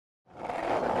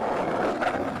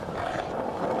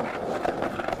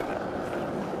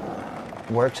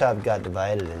Workshop got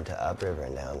divided into upriver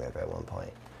and downriver at one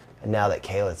point. And now that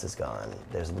Kalis is gone,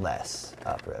 there's less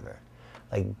upriver.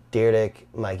 Like Deerdick,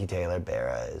 Mikey Taylor,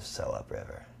 Barra is so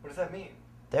upriver. What does that mean?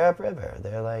 They're upriver.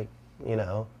 They're like, you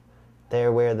know,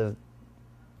 they're where the...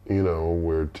 You know,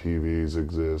 where TVs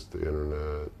exist, the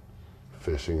internet,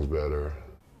 fishing's better.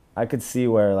 I could see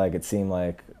where like it seemed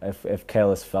like if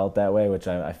Kalis felt that way, which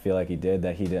I feel like he did,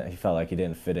 that he felt like he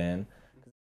didn't fit in.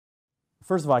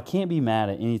 First of all, I can't be mad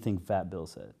at anything Fat Bill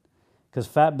said, because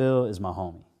Fat Bill is my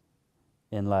homie.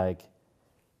 And like,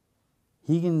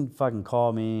 he can fucking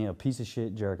call me a piece of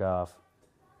shit jerk off,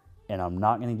 and I'm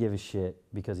not gonna give a shit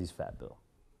because he's Fat Bill.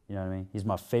 You know what I mean? He's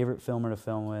my favorite filmer to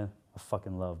film with. I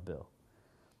fucking love Bill.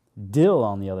 Dill,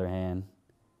 on the other hand,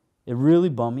 it really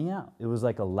bummed me out. It was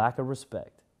like a lack of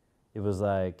respect. It was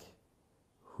like,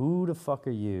 who the fuck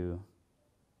are you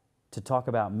to talk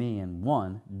about me and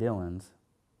one, Dylan's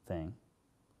thing,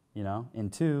 you know,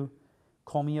 and two,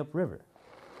 call me upriver.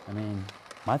 I mean,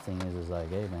 my thing is like,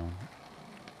 hey man,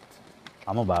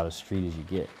 I'm about as street as you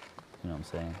get, you know what I'm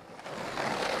saying?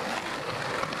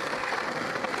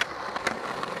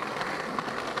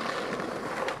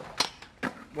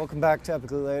 Welcome back to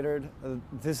Epically Latered.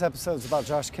 This episode is about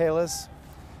Josh Kalis.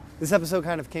 This episode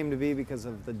kind of came to be because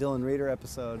of the Dylan Reeder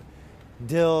episode.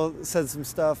 Dill said some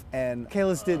stuff and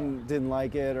Kalis didn't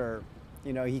like it, or,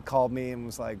 you know, he called me and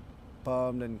was like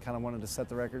bummed and kind of wanted to set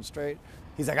the record straight.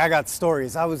 He's like, I got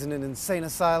stories. I was in an insane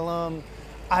asylum.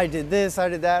 I did this, I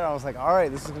did that. And I was like, all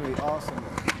right, this is gonna be awesome.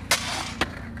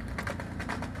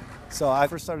 So I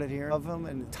first started hearing of him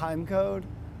in Time Code.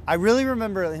 I really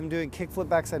remember him doing kickflip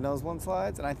backside noseblunt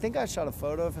slides, and I think I shot a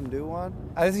photo of him do one.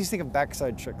 I just used to think of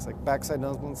backside tricks, like backside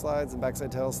noseblunt slides and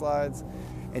backside tail slides,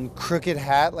 and crooked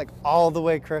hat, like all the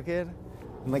way crooked,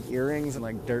 and like earrings and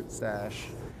like dirt stash.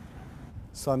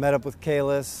 So I met up with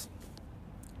Kalis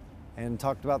and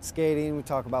talked about skating. We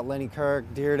talked about Lenny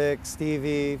Kirk, Deerdick,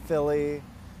 Stevie, Philly,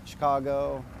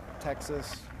 Chicago,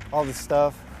 Texas, all this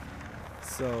stuff.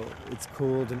 So it's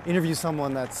cool to interview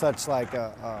someone that's such like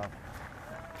a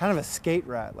kind of a skate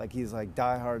rat, like he's like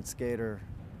diehard skater,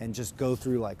 and just go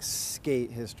through like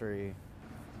skate history.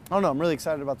 I don't know, I'm really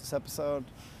excited about this episode.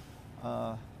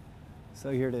 So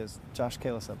here it is, Josh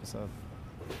Kalis episode.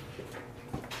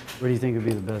 Where do you think would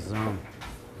be the best zone?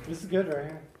 This is good right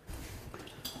here.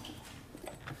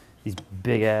 These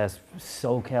big ass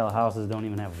SoCal houses don't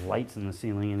even have lights in the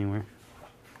ceiling anywhere.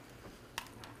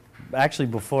 Actually,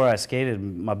 before I skated,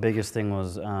 my biggest thing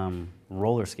was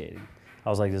roller skating. I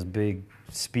was like this big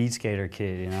speed skater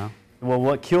kid, you know? Well,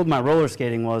 what killed my roller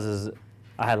skating is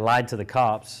I had lied to the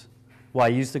cops. Well, I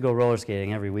used to go roller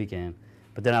skating every weekend,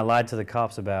 but then I lied to the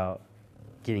cops about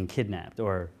getting kidnapped,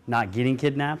 or not getting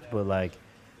kidnapped, but like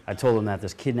I told them that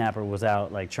this kidnapper was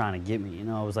out like trying to get me, you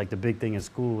know? It was like the big thing in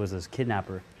school was this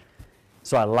kidnapper.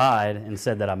 So I lied and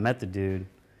said that I met the dude,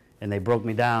 and they broke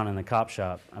me down in the cop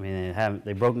shop. I mean,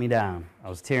 they broke me down. I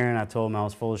was tearing, I told them I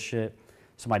was full of shit.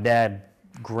 So my dad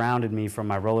grounded me from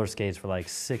my roller skates for like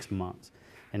 6 months.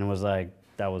 And it was like,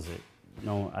 that was it.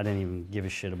 No, I didn't even give a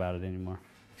shit about it anymore.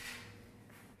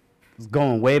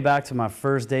 Going way back to my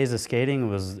first days of skating, it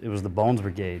was the Bones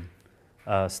Brigade.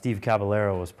 Steve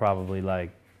Caballero was probably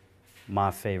like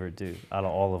my favorite dude out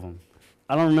of all of them.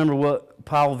 I don't remember what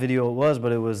Powell video it was,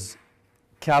 but it was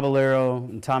Caballero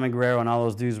and Tommy Guerrero and all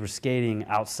those dudes were skating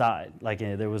outside. Like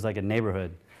there was like a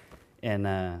neighborhood.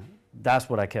 And that's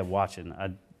what I kept watching.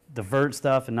 The vert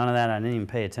stuff and none of that, I didn't even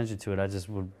pay attention to it. I just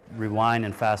would rewind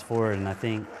and fast forward, and I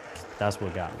think that's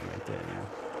what got me right there, you know.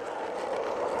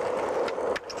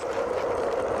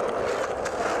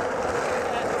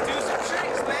 Do some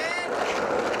tricks, man!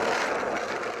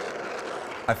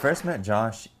 I first met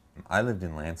Josh, I lived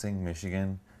in Lansing,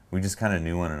 Michigan. We just kind of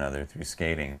knew one another through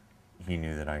skating. He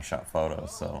knew that I shot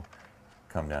photos, so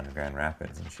come down to Grand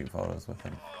Rapids and shoot photos with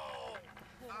him.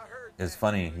 It was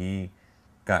funny, he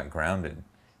got grounded.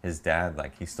 His dad,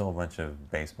 like, he stole a bunch of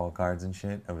baseball cards and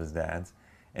shit of his dad's,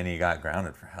 and he got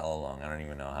grounded for hella long. I don't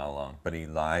even know how long, but he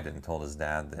lied and told his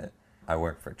dad that I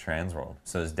worked for Transworld.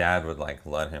 So his dad would like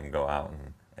let him go out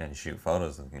and shoot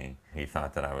photos with me. He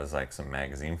thought that I was like some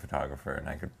magazine photographer,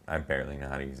 and I barely know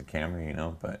how to use a camera, you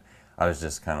know, but I was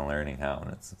just kind of learning how,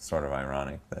 and it's sort of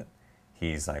ironic that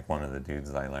he's like one of the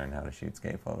dudes that I learned how to shoot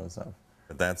skate photos of.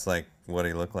 But that's like what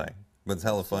he looked like. But it's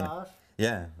hella funny. Josh?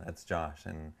 Yeah, that's Josh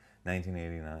in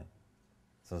 1989.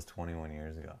 So it's 21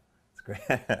 years ago. It's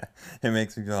great. It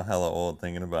makes me feel hella old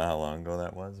thinking about how long ago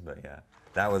that was, but yeah.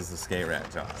 That was the skate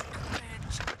rat Josh.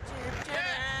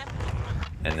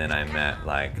 And then I met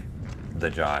like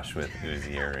the Josh with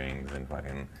Uzi earrings and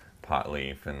fucking pot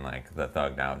leaf and like the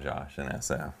thugged out Josh in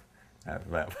SF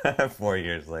about 4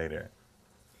 years later.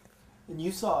 And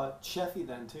you saw Sheffy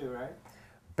then too, right?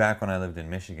 Back when I lived in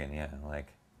Michigan, yeah,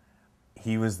 like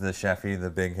he was the Sheffy, the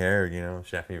big hair, you know,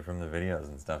 Sheffy from the videos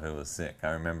and stuff. It was sick. I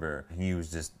remember he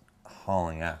was just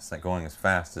hauling ass, like going as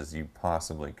fast as you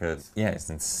possibly could. Yeah, it's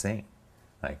insane,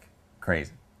 like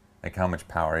crazy, like how much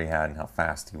power he had and how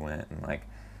fast he went, and like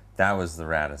that was the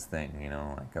raddest thing, you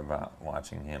know, like about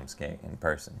watching him skate in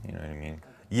person. You know what I mean?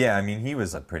 Yeah, I mean he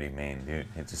was a pretty main dude.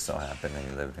 It just so happened that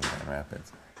he lived in Grand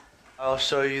Rapids. I'll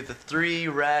show you the 3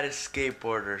 raddest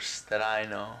skateboarders that I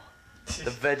know.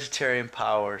 The vegetarian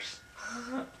powers.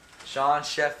 Sean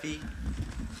Sheffy.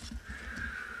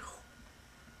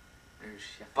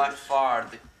 By far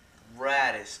the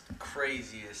raddest,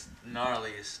 craziest,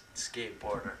 gnarliest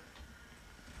skateboarder.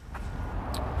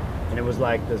 And it was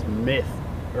like this myth,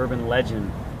 urban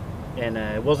legend. And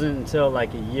it wasn't until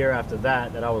like a year after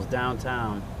that that I was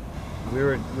downtown. We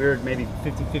were maybe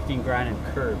 15 grinding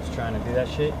curbs trying to do that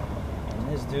shit. And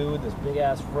this dude, this big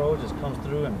ass fro, just comes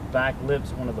through and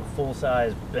backlips one of the full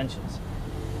size benches.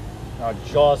 Our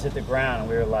jaws hit the ground and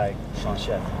we were like, Sean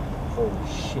Sheffy, holy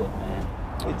shit, man.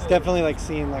 It's definitely like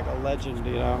seeing like a legend,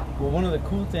 you know? Well, one of the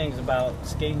cool things about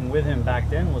skating with him back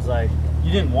then was like,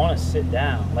 you didn't want to sit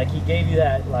down. Like he gave you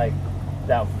that like,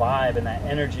 that vibe and that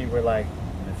energy where like,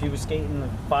 if he was skating the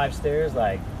 5 stairs,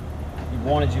 like, he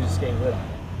wanted you to skate with him.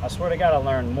 I swear to God, I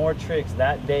learned more tricks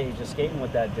that day just skating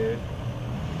with that dude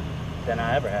than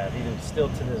I ever have, even still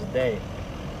to this day.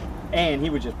 And he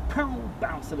would just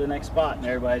bounce to the next spot and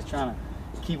everybody's trying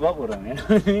to keep up with him, you know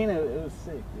what I mean? It was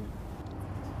sick, dude.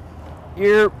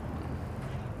 Here.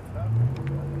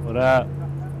 What up?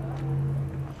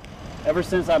 Ever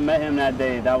since I met him that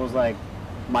day, that was like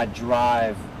my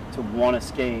drive to want to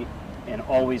skate and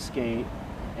always skate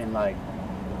and like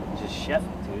just chef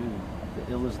it, dude.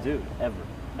 The illest dude ever.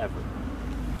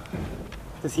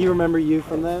 Does he remember you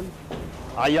from then?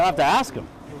 You'll have to ask him.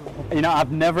 You know,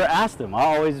 I've never asked him. I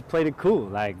always played it cool.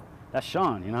 Like, that's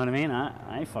Sean, you know what I mean?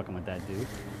 I ain't fucking with that dude.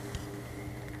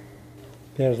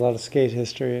 Yeah, there's a lot of skate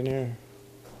history in here.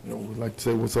 You know, we'd like to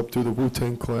say what's up to the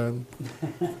Wu-Tang Clan.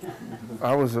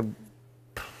 I was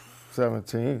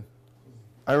 17.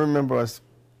 I remember us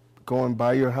going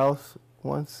by your house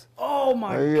once. Oh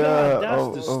my God,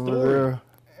 that's the over story. there.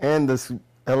 And this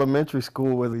elementary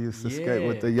school where we used to skate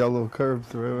with the yellow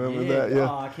curbs. Remember that? Yeah.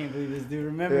 Oh, I can't believe this dude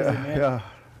remembers it, man. Yeah.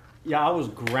 Yeah, I was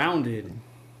grounded.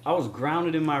 I was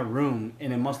grounded in my room,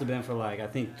 and it must have been for like, I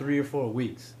think 3 or 4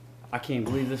 weeks. I can't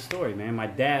believe this story, man. My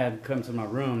dad comes to my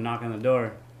room, knock on the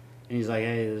door, and he's like,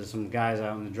 hey, there's some guys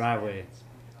out in the driveway.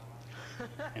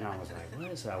 And I was like,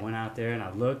 what? So I went out there and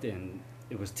I looked, and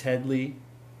it was Ted Lee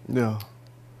Yeah.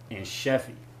 and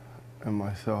Sheffy And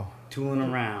myself. tooling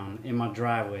around in my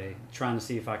driveway trying to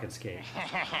see if I could skate.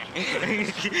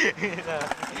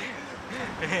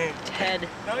 Ted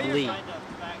Lee.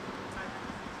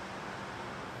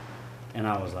 And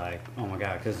I was like, oh my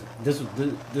God, because this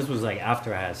was like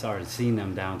after I had started seeing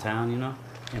them downtown, you know?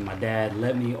 And my dad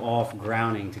let me off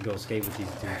grounding to go skate with these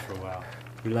dudes for a while.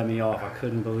 He let me off. I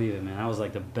couldn't believe it, man. That was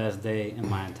like the best day in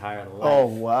my entire life. Oh,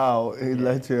 wow. He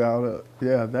let you out.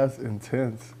 Yeah, that's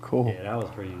intense. Cool. Yeah, that was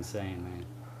pretty insane, man.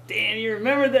 Damn, you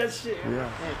remember that shit? Yeah.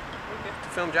 To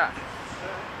film Josh.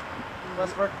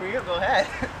 Must work for you. Go ahead.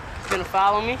 He's gonna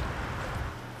follow me.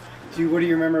 Dude, what do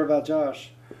you remember about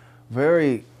Josh?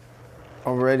 Very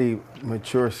already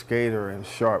mature skater and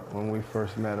sharp when we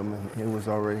first met him, and he was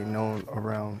already known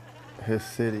around his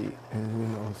city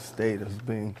and state as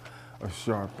being a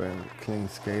sharp and clean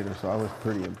skater. So I was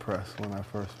pretty impressed when I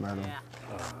first met him.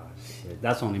 Oh, shit.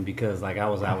 That's only because like I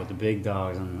was out with the big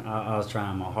dogs and I was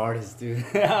trying my hardest, dude,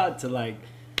 to like,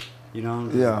 you know,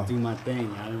 just do my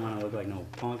thing. I didn't want to look like no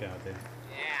punk out there.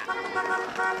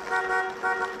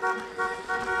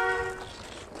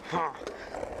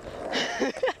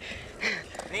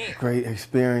 Great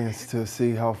experience to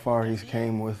see how far he's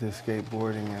came with his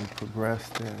skateboarding and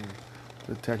progressed, and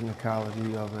the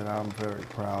technicality of it. I'm very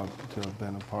proud to have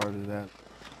been a part of that.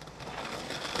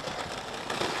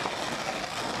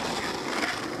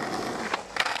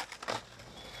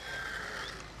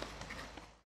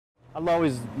 I've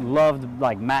always loved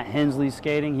like Matt Hensley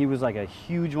skating. He was like a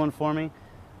huge one for me.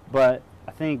 But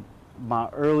I think my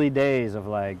early days of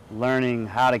like learning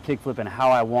how to kickflip and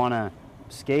how I want to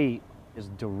skate is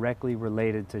directly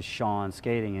related to Sean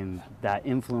skating and that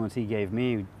influence he gave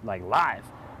me like live.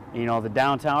 You know, the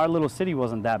downtown, our little city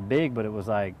wasn't that big, but it was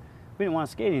like, we didn't want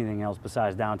to skate anything else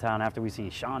besides downtown after we seen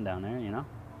Sean down there, you know?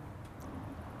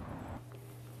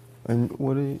 And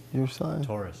what are your signs?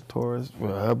 Taurus. Taurus.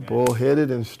 Well,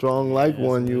 bull-headed and strong like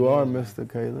one you are, Mr.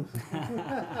 Kalis.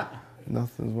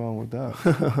 Nothing's wrong with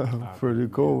that. Pretty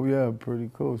cool, yeah, pretty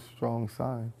cool. Strong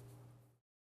sign.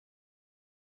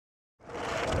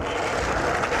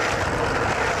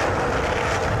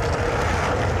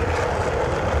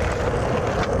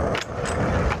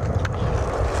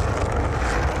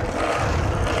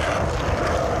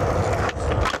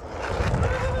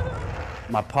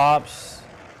 My pops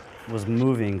was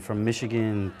moving from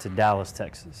Michigan to Dallas,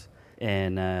 Texas.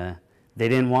 And they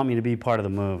didn't want me to be part of the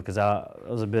move because I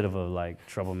was a bit of a like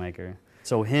troublemaker.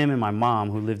 So him and my mom,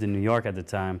 who lived in New York at the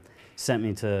time, sent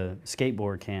me to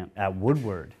skateboard camp at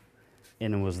Woodward.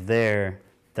 And it was there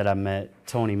that I met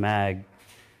Tony Mag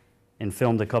and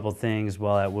filmed a couple things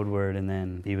while at Woodward. And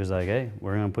then he was like, hey,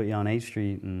 we're gonna put you on 8th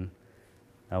Street. And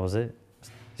that was it.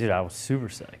 Dude, I was super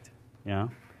psyched, you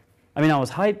know? I mean, I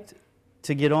was hyped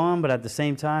to get on, but at the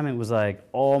same time, it was like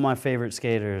all my favorite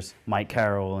skaters, Mike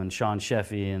Carroll and Sean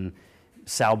Sheffy and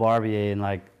Sal Barbier and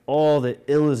like all the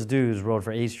illest dudes rode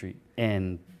for 8th Street.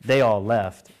 And they all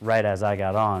left right as I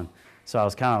got on. So I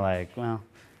was kind of like, well,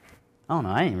 I don't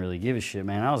know, I ain't really give a shit,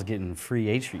 man. I was getting free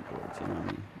 8th Street boards, you know what I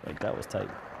mean? Like, that was tight.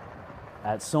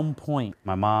 At some point,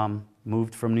 my mom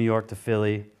moved from New York to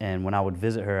Philly, and when I would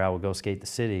visit her, I would go skate the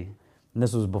city. And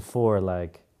this was before,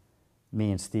 like,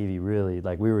 me and Stevie really,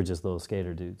 like, we were just little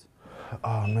skater dudes.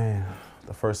 Oh, man.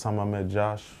 The first time I met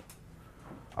Josh,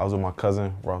 I was with my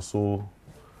cousin, Rasul,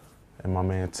 and my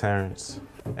man, Terrence.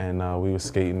 And we were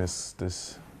skating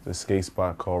this skate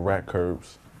spot called Rat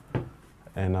Curbs.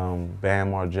 And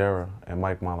Bam Margera and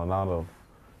Mike Maldonado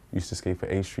used to skate for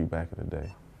 8th Street back in the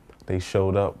day. They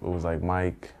showed up. It was like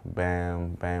Mike,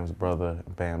 Bam, Bam's brother,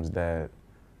 Bam's dad,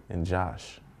 and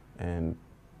Josh. And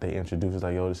they introduced us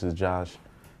like, yo, this is Josh.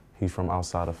 He's from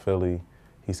outside of Philly.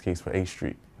 He skates for 8th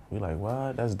Street. We like,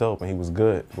 what? That's dope. And he was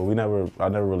good. But I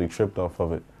never really tripped off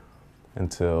of it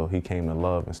until he came to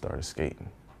Love and started skating.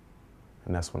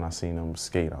 And that's when I seen him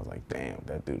skate. I was like, damn,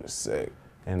 that dude is sick.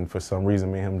 And for some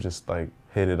reason, me and him just like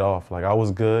hit it off. Like I was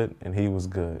good and he was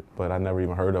good, but I never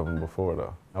even heard of him before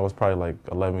though. I was probably like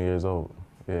 11 years old,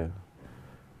 yeah.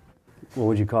 What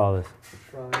would you call this?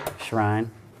 Shrine.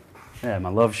 Shrine. Yeah, my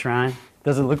love shrine.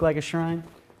 Does it look like a shrine?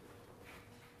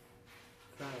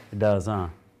 It does, huh?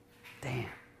 Damn.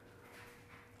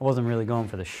 I wasn't really going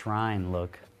for the shrine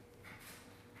look.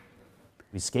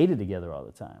 We skated together all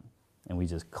the time, and we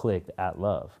just clicked at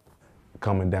Love.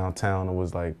 Coming downtown, I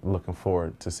was like looking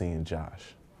forward to seeing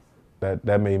Josh.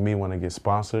 That made me want to get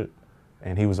sponsored,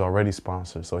 and he was already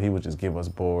sponsored, so he would just give us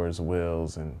boards,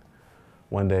 wheels, and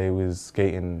one day we was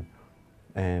skating,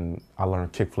 and I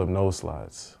learned kickflip nose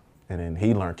slides. And then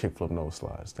he learned kickflip nose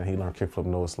slides. Then he learned kickflip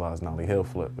nose slides, nollie heel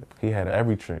flip. He had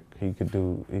every trick. He could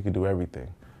do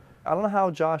everything. I don't know how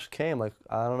Josh came. Like,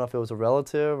 I don't know if it was a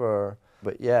relative or,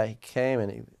 but yeah, he came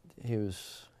and he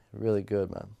was really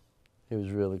good, man. He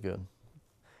was really good.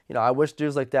 You know, I wish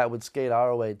dudes like that would skate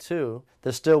our way too.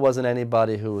 There still wasn't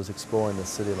anybody who was exploring the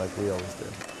city like we always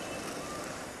did.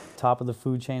 Top of the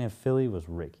food chain in Philly was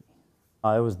Ricky.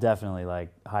 It was definitely like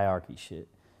hierarchy shit.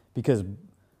 Because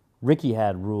Ricky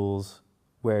had rules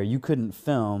where you couldn't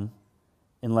film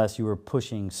unless you were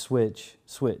pushing switch,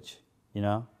 you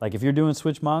know? Like if you're doing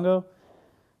switch Mongo,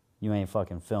 you ain't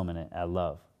fucking filming it at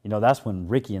Love. You know, that's when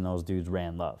Ricky and those dudes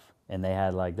ran Love. And they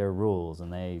had like their rules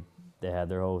and they had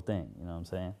their whole thing, you know what I'm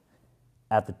saying?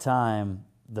 At the time,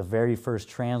 the very first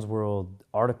Transworld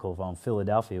article on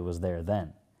Philadelphia was there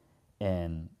then.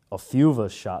 And a few of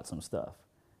us shot some stuff.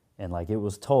 And like it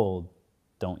was told,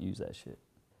 don't use that shit.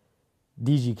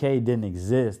 DGK didn't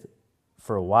exist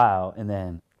for a while, and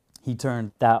then he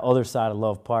turned that other side of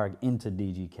Love Park into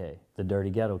DGK, the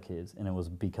Dirty Ghetto Kids, and it was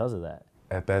because of that.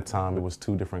 At that time, it was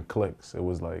two different cliques. It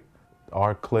was like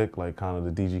our clique, like kind of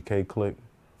the DGK clique,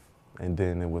 and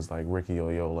then it was like Ricky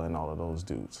Oyola and all of those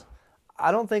dudes.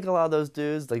 I don't think a lot of those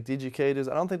dudes, like DGK dudes,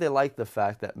 I don't think they liked the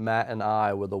fact that Matt and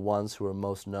I were the ones who were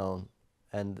most known,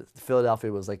 and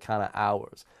Philadelphia was like kind of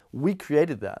ours. We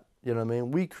created that, you know what I mean?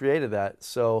 We created that,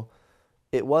 so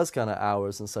it was kind of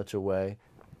ours in such a way.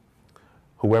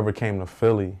 Whoever came to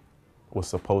Philly was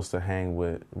supposed to hang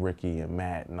with Ricky and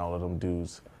Matt and all of them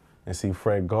dudes. And see,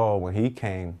 Fred Gall, when he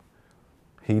came,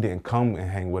 he didn't come and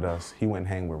hang with us. He went and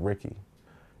hang with Ricky.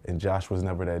 And Josh was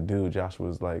never that dude. Josh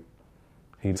was like,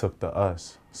 he took to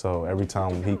us. So every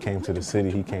time he came to the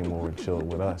city, he came over and chilled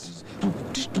with us.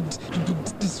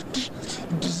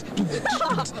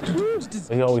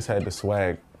 He always had the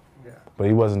swag, but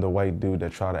he wasn't the white dude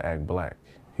that tried to act black.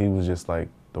 He was just like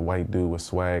the white dude with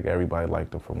swag. Everybody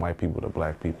liked him, from white people to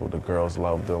black people. The girls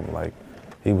loved him. Like,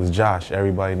 he was Josh.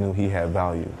 Everybody knew he had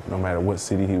value. No matter what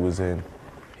city he was in,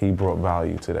 he brought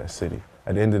value to that city.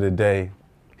 At the end of the day,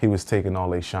 he was taking all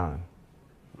they shine,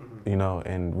 you know,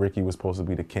 and Ricky was supposed to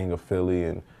be the king of Philly,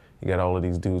 and you got all of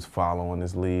these dudes following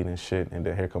his lead and shit, and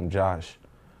then here come Josh.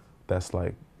 That's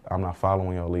like, I'm not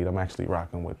following your lead. I'm actually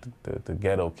rocking with the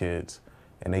ghetto kids.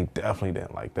 And they definitely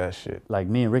didn't like that shit. Like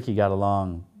me and Ricky got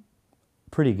along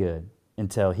pretty good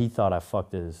until he thought I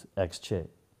fucked his ex-chick.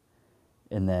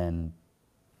 And then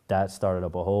that started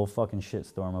up a whole fucking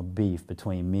shitstorm of beef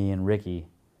between me and Ricky.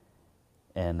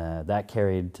 And that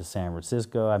carried to San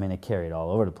Francisco. I mean, it carried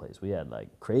all over the place. We had like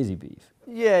crazy beef.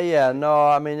 Yeah, no,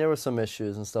 I mean, there were some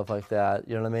issues and stuff like that,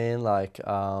 you know what I mean? Like,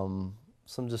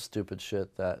 some just stupid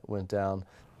shit that went down.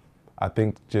 I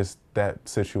think just that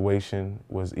situation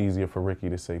was easier for Ricky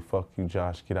to say, fuck you,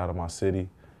 Josh, get out of my city.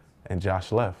 And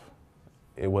Josh left.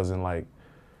 It wasn't like,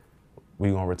 we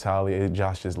gonna retaliate,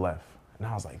 Josh just left. And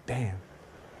I was like, damn,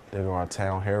 there go our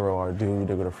town hero, our dude,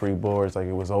 there go the free boards, like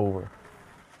it was over.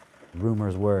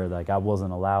 Rumors were like I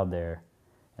wasn't allowed there.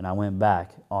 And I went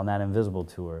back on that Invisible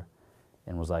tour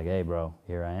and was like, hey bro,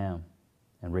 here I am.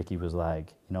 And Ricky was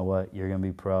like, you know what, you're gonna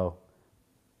be pro,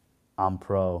 I'm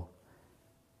pro.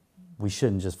 We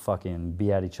shouldn't just fucking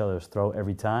be at each other's throat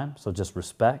every time, so just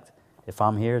respect. If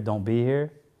I'm here, don't be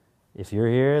here. If you're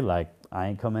here, like, I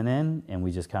ain't coming in. And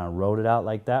we just kind of rode it out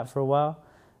like that for a while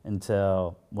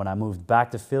until when I moved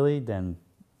back to Philly, then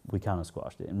we kind of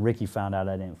squashed it. And Ricky found out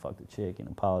I didn't fuck the chick and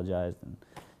apologized, and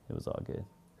it was all good.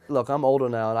 Look, I'm older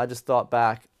now, and I just thought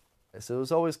back. So it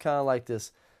was always kind of like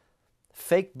this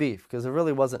fake beef, because there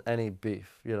really wasn't any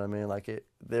beef, you know what I mean? Like,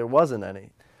 there wasn't any.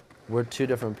 We're two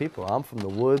different people. I'm from the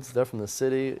woods, they're from the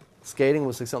city. Skating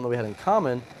was like something that we had in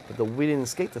common, but we didn't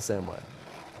skate the same way,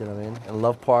 you know what I mean? And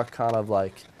Love Park kind of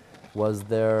like was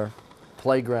their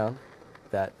playground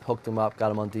that hooked them up, got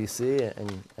them on DC,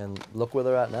 and look where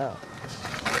they're at now.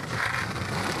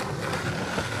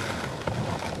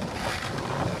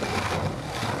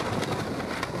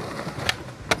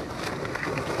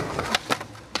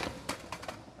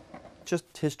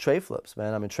 Just his tray flips,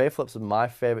 man. I mean, tray flips is my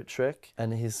favorite trick,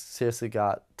 and he's seriously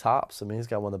got tops. I mean, he's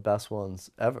got one of the best ones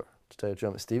ever, to tell you the truth.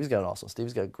 I mean, Stevie's got it also.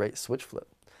 Stevie's got a great switch flip.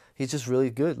 He's just really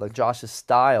good. Like, Josh's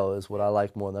style is what I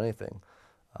like more than anything.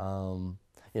 You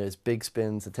know, his big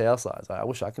spins, the tail slides. I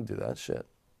wish I could do that shit.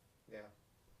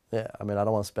 Yeah, I mean, I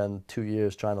don't want to spend 2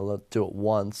 years trying to do it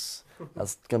once.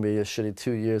 That's going to be a shitty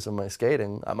 2 years of my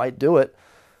skating. I might do it,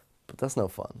 but that's no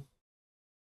fun.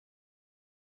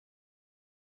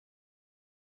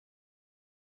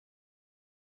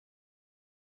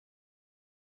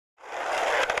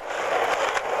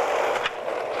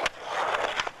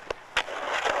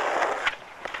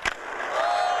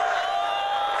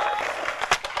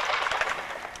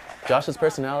 Josh's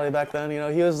personality back then, you know,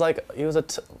 you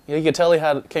could tell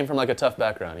he came from like a tough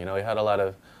background. You know, he had a lot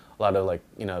of like,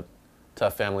 you know,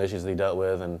 tough family issues that he dealt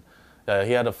with, and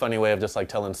he had a funny way of just like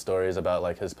telling stories about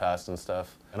like his past and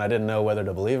stuff. And I didn't know whether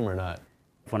to believe him or not.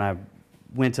 When I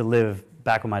went to live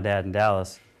back with my dad in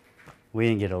Dallas, we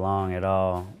didn't get along at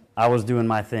all. I was doing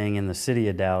my thing in the city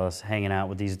of Dallas, hanging out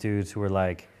with these dudes who were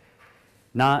like,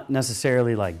 not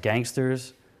necessarily like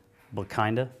gangsters, but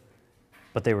kinda.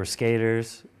 But they were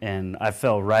skaters, and I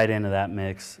fell right into that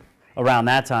mix. Around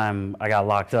that time, I got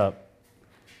locked up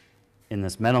in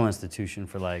this mental institution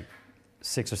for like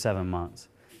 6 or 7 months.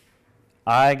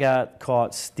 I got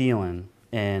caught stealing,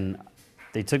 and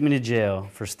they took me to jail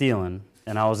for stealing,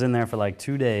 and I was in there for like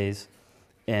 2 days,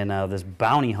 and this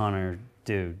bounty hunter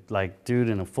dude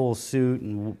in a full suit,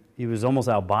 and he was almost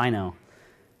albino,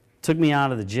 took me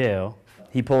out of the jail.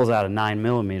 He pulls out a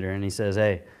 9mm, and he says,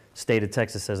 hey, state of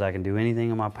Texas says I can do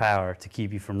anything in my power to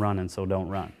keep you from running, so don't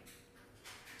run.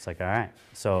 It's like, all right.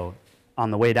 So on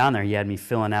the way down there, he had me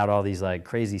filling out all these like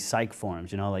crazy psych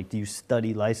forms, you know, like, do you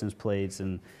study license plates,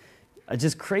 and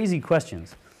just crazy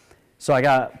questions. So I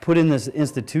got put in this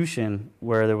institution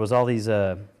where there was all these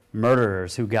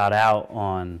murderers who got out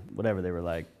on whatever, they were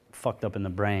like fucked up in the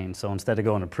brain. So instead of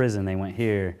going to prison, they went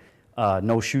here.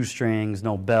 No shoestrings,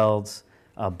 no belts,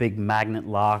 big magnet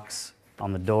locks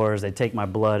on the doors. They'd take my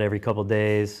blood every couple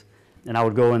days. And I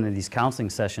would go into these counseling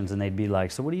sessions, and they'd be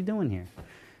like, so what are you doing here?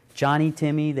 Johnny,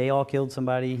 Timmy, they all killed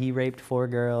somebody. He raped 4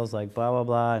 girls, like blah, blah,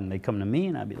 blah. And they'd come to me,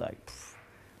 and I'd be like,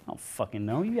 I don't fucking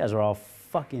know. You guys are all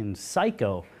fucking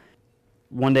psycho.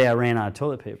 One day I ran out of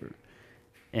toilet paper.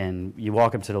 And you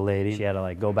walk up to the lady, she had to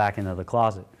like go back into the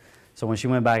closet. So when she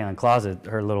went back in the closet,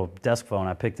 her little desk phone,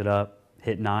 I picked it up,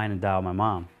 hit 9, and dialed my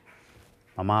mom.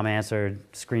 My mom answered,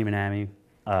 screaming at me.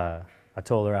 I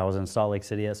told her I was in Salt Lake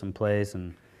City at some place,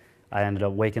 and I ended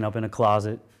up waking up in a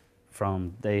closet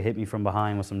they hit me from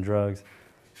behind with some drugs.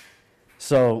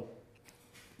 So,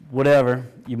 whatever,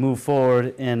 you move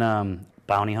forward, and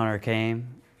bounty hunter came,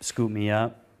 scooped me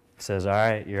up, says, all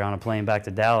right, you're on a plane back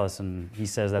to Dallas, and he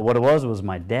says that what it was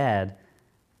my dad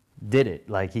did it.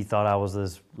 Like, he thought I was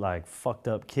this, like, fucked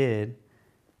up kid,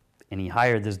 and he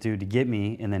hired this dude to get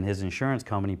me, and then his insurance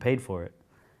company paid for it.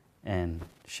 And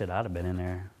shit, I'd have been in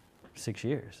there 6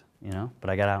 years, you know? But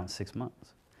I got out in 6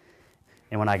 months.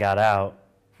 And when I got out,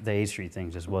 the 8th Street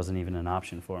thing just wasn't even an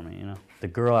option for me, you know? The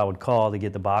girl I would call to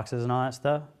get the boxes and all that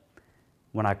stuff,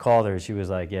 when I called her, she was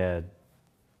like, yeah,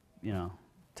 you know,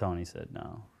 Tony said,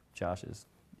 no,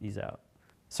 he's out.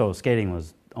 So skating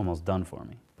was almost done for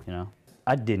me, you know?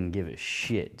 I didn't give a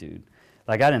shit, dude.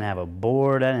 Like, I didn't have a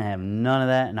board, I didn't have none of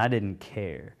that, and I didn't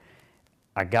care.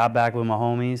 I got back with my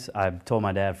homies. I told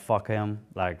my dad, fuck him.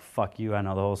 Like, fuck you, I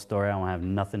know the whole story. I don't have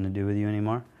nothing to do with you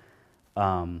anymore.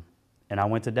 And I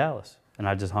went to Dallas. And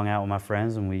I just hung out with my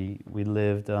friends, and we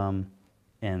lived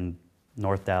in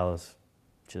North Dallas,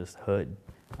 just hood.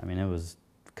 I mean, it was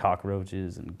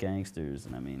cockroaches and gangsters,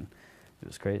 and I mean, it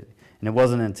was crazy. And it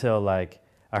wasn't until, like,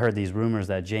 I heard these rumors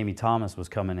that Jamie Thomas was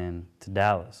coming in to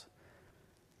Dallas.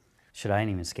 Shit, I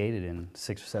ain't even skated in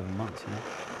 6 or 7 months, you know?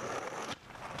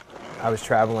 I was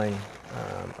traveling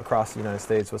across the United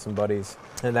States with some buddies,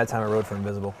 and at that time I rode for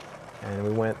Invisible. And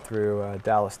we went through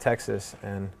Dallas, Texas,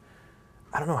 and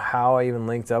I don't know how I even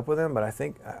linked up with him, but I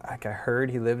think I heard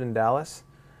he lived in Dallas.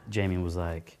 Jamie was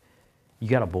like, you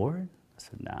got a board? I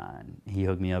said, nah. And he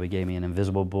hooked me up, he gave me an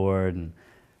Invisible board, and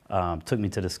took me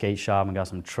to the skate shop and got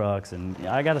some trucks, and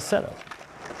I got a setup.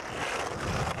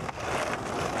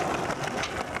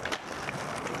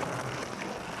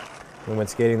 We went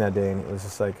skating that day, and it was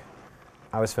just like,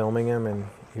 I was filming him, and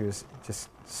he was just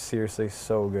seriously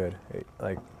so good.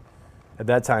 Like, at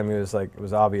that time, he was like, it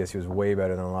was obvious he was way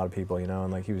better than a lot of people, you know,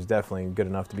 and like he was definitely good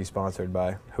enough to be sponsored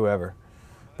by whoever.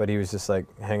 But he was just like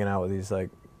hanging out with these like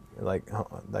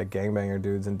gangbanger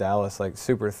dudes in Dallas, like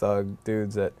super thug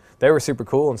dudes that they were super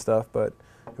cool and stuff, but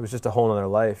it was just a whole nother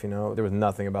life, you know. There was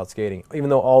nothing about skating. Even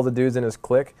though all the dudes in his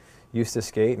clique used to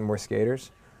skate and were skaters,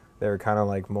 they were kind of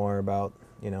like more about,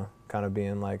 you know, kind of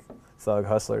being like thug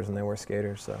hustlers, and they were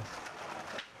skaters, so.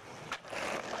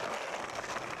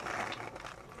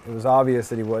 It was obvious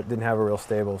that he didn't have a real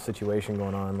stable situation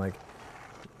going on. Like,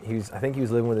 I think he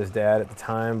was living with his dad at the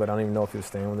time, but I don't even know if he was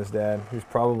staying with his dad. He was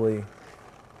probably,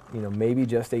 you know, maybe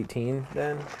just 18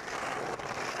 then.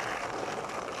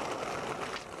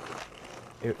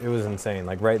 It was insane.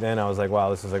 Like, right then I was like,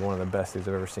 wow, this is like one of the best dudes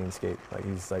I've ever seen skate. Like,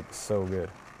 he's like so good.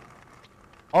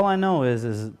 All I know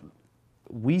is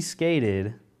we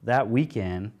skated that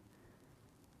weekend,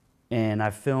 and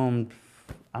I filmed,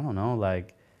 I don't know,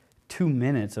 like 2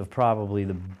 minutes of probably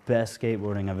the best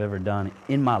skateboarding I've ever done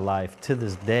in my life to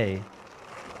this day.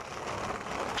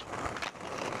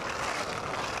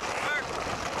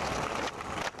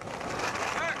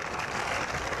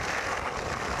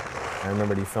 I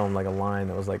remember he filmed like a line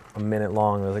that was like a minute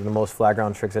long. It was like the most flat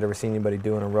ground tricks I'd ever seen anybody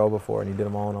do in a row before, and he did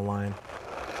them all in a line.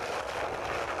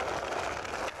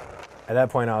 At that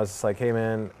point, I was just like, hey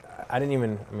man, I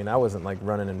wasn't like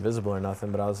running Invisible or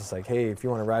nothing, but I was just like, hey, if you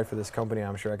want to ride for this company,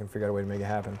 I'm sure I can figure out a way to make it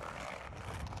happen.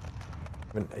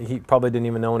 I mean, he probably didn't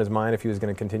even know in his mind if he was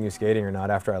going to continue skating or not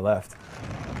after I left.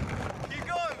 Keep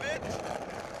going,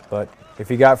 bitch! But if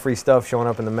he got free stuff showing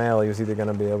up in the mail, he was either going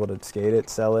to be able to skate it,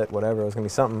 sell it, whatever. It was going to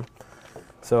be something.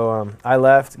 So I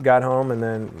left, got home, and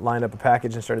then lined up a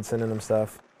package and started sending him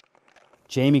stuff.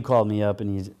 Jamie called me up,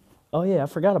 and oh yeah, I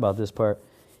forgot about this part.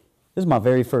 This is my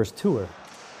very first tour.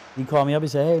 He called me up, he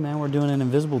said, hey man, we're doing an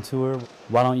Invisible tour.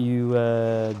 Why don't you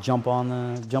jump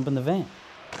in the van?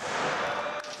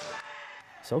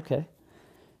 It's okay.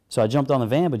 So I jumped on the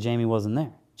van, but Jamie wasn't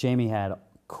there. Jamie had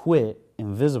quit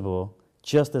Invisible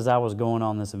just as I was going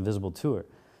on this Invisible tour.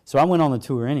 So I went on the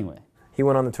tour anyway. He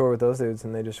went on the tour with those dudes,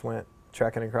 and they just went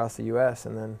trekking across the US,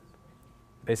 and then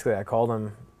basically I called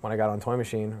him when I got on Toy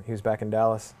Machine. He was back in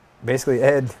Dallas. Basically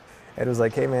Ed was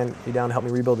like, hey man, you down to help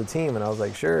me rebuild the team? And I was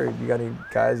like, sure, you got any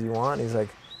guys you want? And he's like,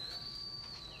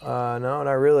 no,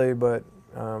 not really, but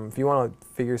if you want to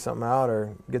figure something out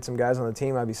or get some guys on the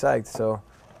team, I'd be psyched. So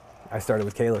I started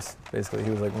with Kalis, basically. He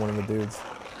was like one of the dudes.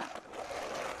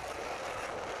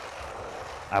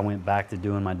 I went back to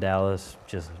doing my Dallas,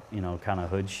 just, you know, kind of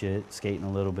hood shit, skating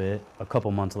a little bit. A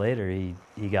couple months later, he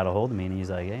got a hold of me and he's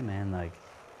like, hey man, like,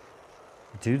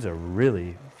 dudes are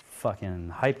really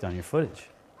fucking hyped on your footage.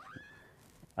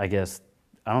 I guess,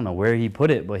 I don't know where he put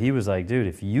it, but he was like, dude,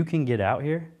 if you can get out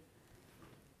here,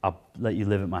 I'll let you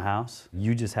live at my house.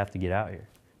 You just have to get out here.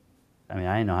 I mean,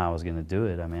 I didn't know how I was gonna do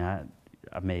it. I mean,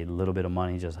 I made a little bit of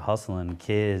money just hustling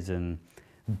kids and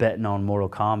betting on Mortal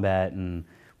Kombat, and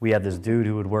we had this dude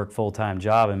who would work full-time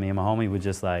job, and me and my homie would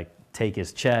just like take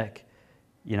his check,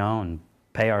 you know, and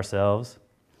pay ourselves.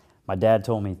 My dad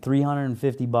told me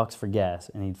 $350 for gas,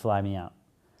 and he'd fly me out.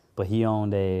 But he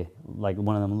owned like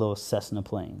one of them little Cessna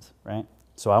planes, right?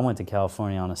 So I went to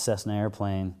California on a Cessna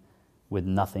airplane with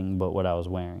nothing but what I was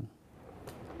wearing.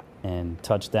 And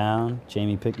touchdown,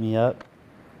 Jamie picked me up.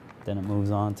 Then it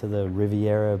moves on to the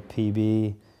Riviera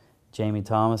PB, Jamie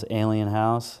Thomas, Alien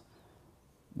House.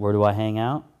 Where do I hang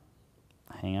out?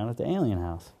 I hang out at the Alien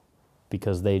House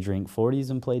because they drink 40s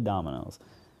and play dominoes.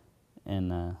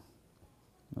 And it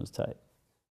was tight.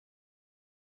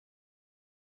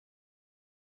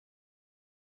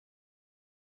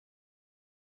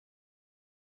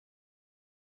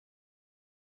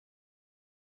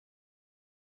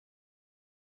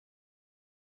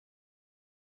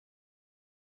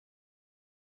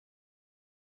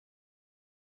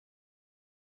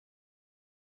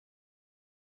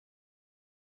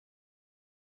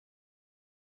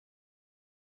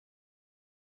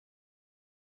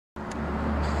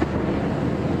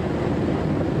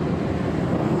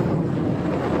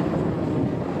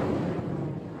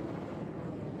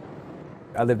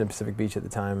 I lived in Pacific Beach at the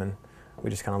time, and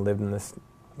we just kind of lived in this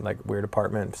like weird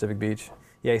apartment in Pacific Beach.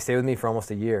 Yeah, he stayed with me for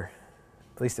almost a year.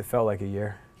 At least it felt like a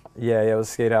year. Yeah, it was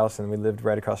a skate house, and we lived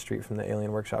right across the street from the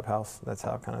Alien Workshop house. That's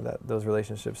how kind of those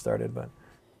relationships started. But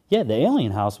yeah, the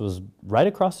Alien House was right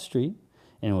across the street,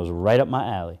 and it was right up my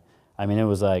alley. I mean, it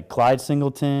was like Clyde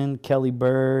Singleton, Kelly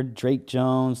Bird, Drake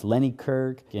Jones, Lenny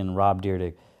Kirk, and Rob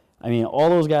Dyrdek. I mean, all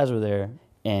those guys were there,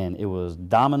 and it was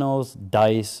dominoes,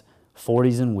 dice,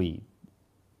 40s, and weed.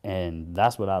 And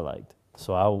that's what I liked.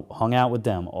 So I hung out with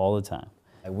them all the time.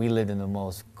 We lived in the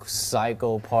most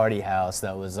psycho party house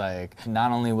that was like, not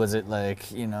only was it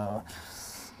like, you know,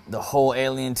 the whole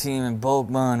Alien team and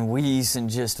Bulkma and Weiss and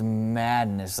just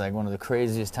madness, like one of the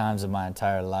craziest times of my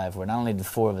entire life, where not only did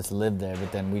 4 of us live there,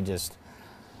 but then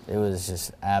it was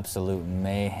just absolute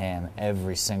mayhem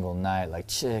every single night, like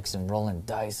chicks and rolling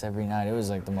dice every night. It was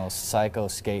like the most psycho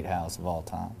skate house of all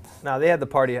time. No, they had the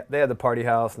party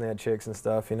house, and they had chicks and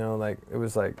stuff, you know, like it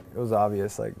was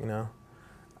obvious, like, you know.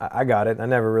 I got it. I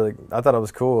thought it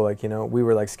was cool, like, you know, we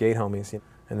were like skate homies, you know?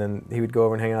 And then he would go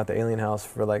over and hang out at the Alien House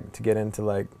for like, to get into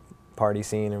like party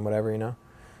scene and whatever, you know,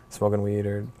 smoking weed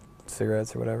or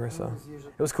cigarettes or whatever, so.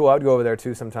 It was cool. I would go over there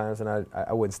too sometimes, and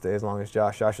I wouldn't stay as long as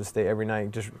Josh. Josh would stay every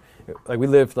night, just, like we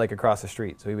lived like across the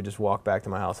street, so he would just walk back to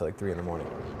my house at like 3 in the morning.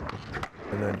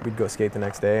 And then we'd go skate the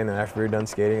next day, and then after we were done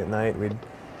skating at night, we'd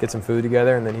get some food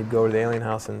together, and then he'd go to the Alien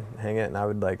House and hang it, and I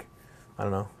would like, I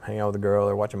don't know, hang out with a girl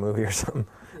or watch a movie or something.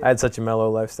 I had such a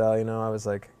mellow lifestyle, you know. I was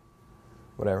like,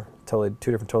 whatever, totally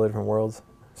different worlds.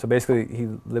 So basically, he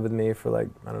lived with me for like,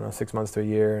 I don't know, 6 months to a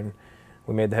year, and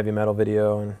we made the heavy metal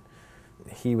video, and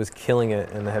he was killing it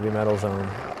in the heavy metal zone.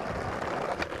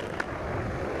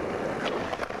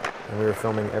 And we were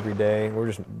filming every day. We were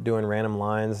just doing random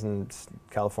lines in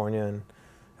California, and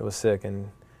it was sick. And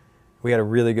we had a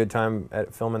really good time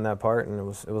at filming that part, and it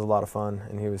was a lot of fun.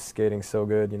 And he was skating so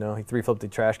good, you know. He 3-flipped the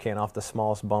trash can off the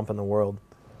smallest bump in the world.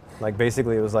 Like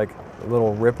basically it was like a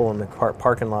little ripple in the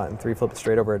parking lot, and 3-flipped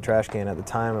straight over a trash can. At the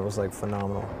time it was like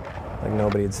phenomenal. Like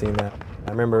nobody had seen that.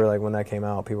 I remember like when that came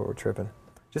out, people were tripping.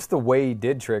 Just the way he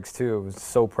did tricks too, it was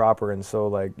so proper and so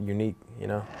like unique, you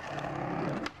know.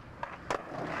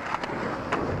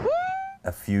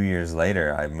 A few years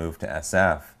later, I moved to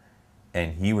SF,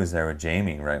 and he was there with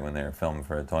Jamie right when they were filming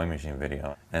for a Toy Machine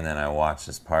video. And then I watched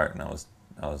this part, and I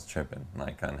was tripping,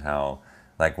 like on how,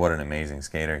 like what an amazing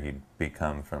skater he'd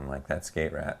become from like that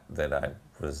skate rat that I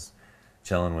was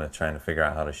chilling with, trying to figure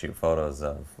out how to shoot photos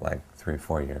of like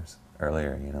 3-4 years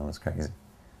earlier. You know, it was crazy.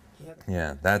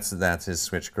 Yeah, that's his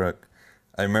Switch Crook.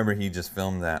 I remember he just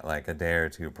filmed that like a day or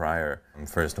 2 prior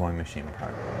for his Toy Machine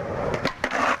part.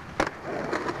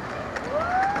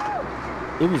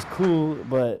 It was cool,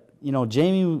 but you know,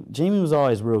 Jamie was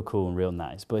always real cool and real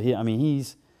nice. But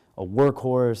he's a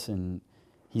workhorse, and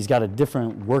he's got a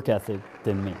different work ethic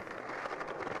than me.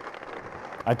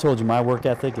 I told you my work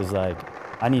ethic is like,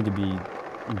 I need to be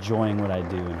enjoying what I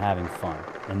do and having fun,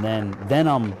 and then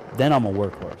I'm a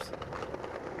workhorse.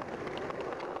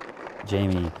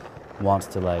 Jamie wants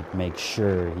to like make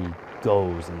sure he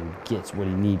goes and gets what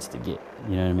he needs to get,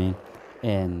 you know what I mean?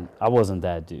 And I wasn't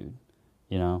that dude,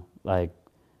 you know? Like,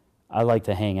 I like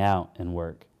to hang out and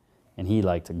work, and he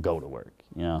liked to go to work,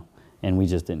 you know? And we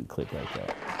just didn't click like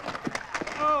that.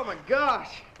 Oh my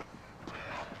gosh!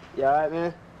 You all right,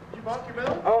 man? Did you bump your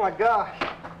middle? Oh my gosh!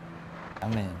 I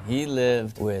mean, he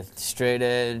lived with straight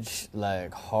edge,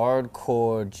 like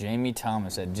hardcore Jamie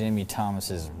Thomas at Jamie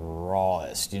Thomas's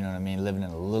rawest, you know what I mean? Living in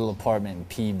a little apartment in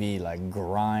PB, like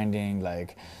grinding,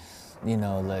 like, you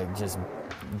know, like just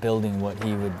building what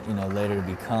he would, you know, later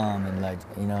become. And like,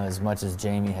 you know, as much as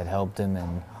Jamie had helped him,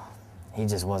 and he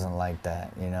just wasn't like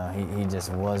that, you know? He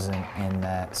just wasn't in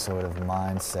that sort of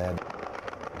mindset.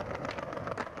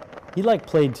 He like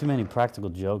played too many practical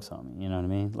jokes on me, you know what I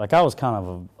mean? Like I was kind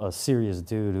of a serious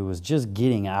dude who was just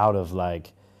getting out of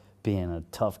like being a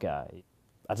tough guy.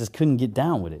 I just couldn't get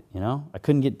down with it, you know? I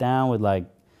couldn't get down with like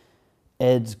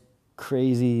Ed's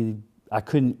crazy. I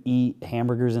couldn't eat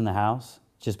hamburgers in the house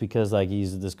just because like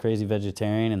he's this crazy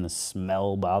vegetarian and the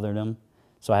smell bothered him.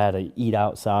 So I had to eat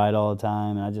outside all the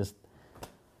time, and I just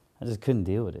couldn't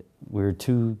deal with it. We were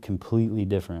two completely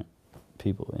different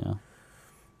people, you know.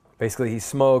 Basically, he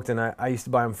smoked, and I used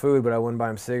to buy him food, but I wouldn't buy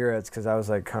him cigarettes because I was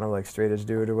like kind of like straight edge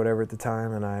dude or whatever at the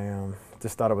time, and I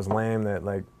just thought it was lame that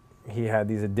like he had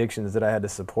these addictions that I had to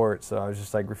support. So I was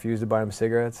just like refused to buy him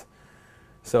cigarettes.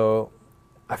 So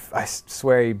I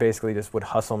swear he basically just would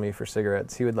hustle me for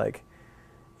cigarettes. He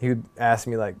would ask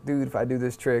me like, dude, if I do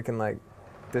this trick and like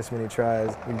this many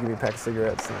tries, he'd give me a pack of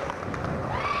cigarettes.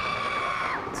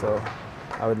 So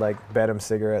I would like bet him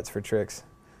cigarettes for tricks.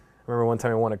 I remember one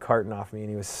time he won a carton off me and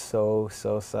he was so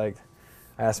psyched.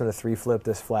 I asked him to 3-flip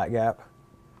this flat gap.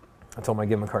 I told him I'd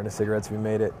give him a carton of cigarettes if he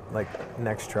made it like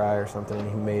next try or something, and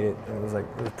he made it, and it was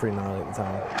pretty gnarly at the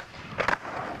time.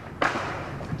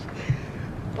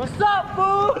 What's up,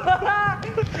 fool? I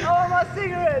want my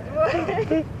cigarettes,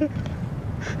 boy.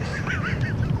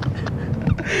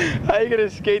 How you gonna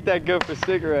skate that good for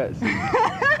cigarettes?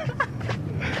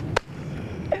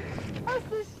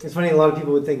 It's funny, a lot of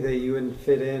people would think that you wouldn't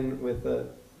fit in with the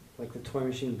Toy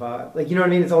Machine vibe. Like, you know what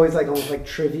I mean? It's always like almost like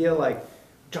trivia, like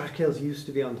Josh Kales used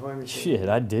to be on Toy Machine. Shit,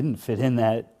 I didn't fit in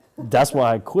that. That's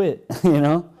why I quit, you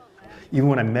know? Even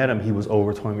when I met him, he was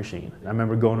over Toy Machine. I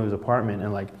remember going to his apartment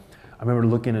and like, I remember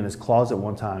looking in his closet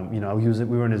one time, you know, we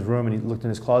were in his room and he looked in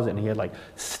his closet and he had like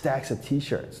stacks of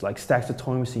t-shirts, like stacks of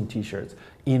Toy Machine t-shirts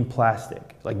in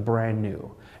plastic, like brand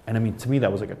new. And I mean, to me,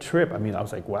 that was like a trip. I mean, I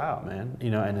was like, wow, man,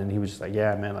 you know, and then he was just like,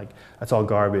 yeah, man, like that's all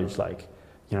garbage. Like,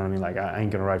 you know what I mean? Like I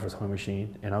ain't gonna ride for Toy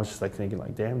Machine. And I was just like thinking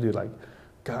like, damn, dude, like,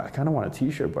 God, I kind of want a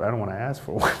t-shirt, but I don't want to ask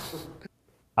for one.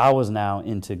 I was now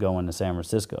into going to San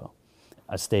Francisco.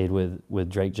 I stayed with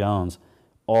Drake Jones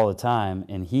all the time,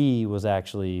 and he was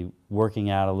actually working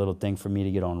out a little thing for me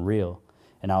to get on reel.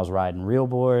 And I was riding reel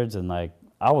boards, and like,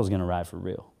 I was gonna ride for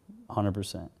real,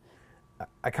 100%.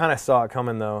 I kind of saw it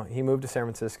coming though. He moved to San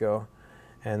Francisco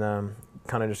and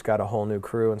kind of just got a whole new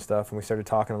crew and stuff, and we started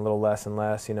talking a little less and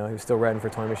less, you know. He was still riding for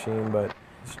Toy Machine, but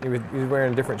he was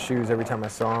wearing different shoes every time I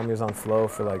saw him. He was on Flow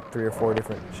for like 3 or 4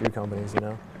 different shoe companies, you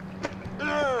know.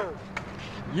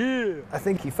 Yeah. I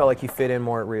think he felt like he fit in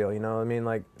more at Reel, you know. I mean,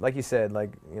 like you said,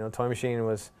 like, you know, Toy Machine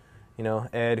was, you know,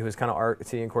 Ed, who was kind of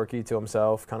artsy and quirky to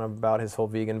himself, kind of about his whole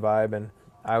vegan vibe, and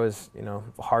I was, you know,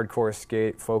 hardcore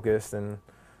skate focused, and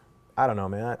I don't know,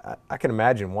 man. I can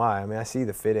imagine why. I mean, I see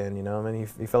the fit in, you know. I mean,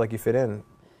 he felt like he fit in.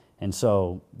 And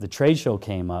so the trade show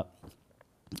came up,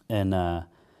 and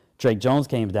Drake Jones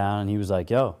came down, and he was like,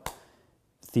 yo,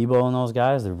 Thiebaud and those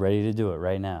guys, they're ready to do it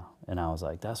right now. And I was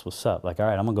like, that's what's up. Like, all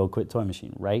right, I'm going to go quit Toy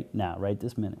Machine right now, right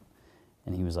this minute.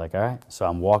 And he was like, all right. So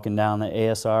I'm walking down the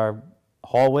ASR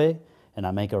hallway, and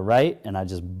I make a right, and I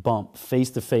just bump face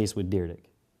to face with Deerdick.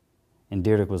 And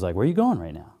Deerdick was like, where are you going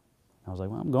right now? I was like,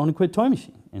 well, I'm going to quit Toy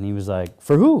Machine. And he was like,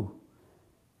 for who?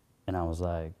 And I was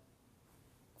like,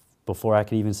 before I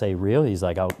could even say real, he's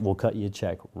like, we'll cut you a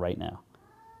check right now.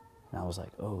 And I was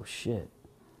like, oh, shit,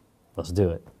 let's do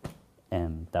it.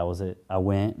 And that was it. I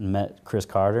went and met Chris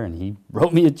Carter, and he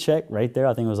wrote me a check right there.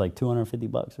 I think it was like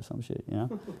 $250 or some shit, you know?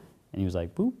 And he was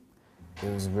like, boop. It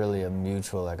was really a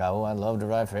mutual, like, oh, I'd love to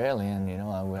ride for Alien, you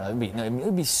know?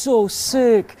 It'd be so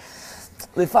sick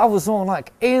if I was on,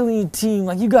 like, Alien team.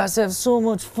 Like, you guys have so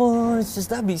much fun. It's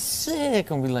just, that'd be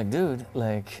sick. And we're like, dude,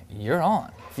 like, you're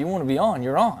on. If you want to be on,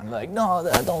 you're on. Like, no,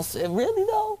 don't say, really,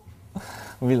 though?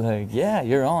 We'd be like, yeah,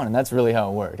 you're on, and that's really how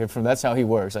it worked. That's how he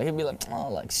works. Like, he'd be like, oh,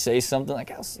 like, say something like,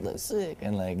 how sick,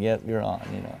 and like, yep, you're on,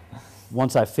 you know.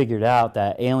 Once I figured out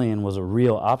that Alien was a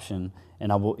real option,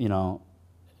 and you know,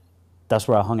 that's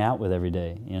where I hung out with every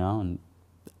day, you know, and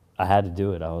I had to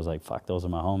do it. I was like, fuck, those are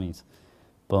my homies.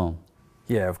 Boom.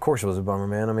 Yeah, of course it was a bummer,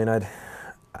 man. I mean,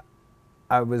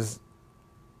 I was,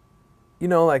 you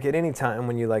know, like at any time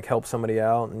when you like help somebody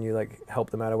out and you like help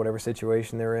them out of whatever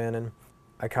situation they're in, and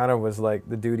I kind of was like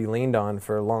the dude he leaned on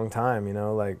for a long time, you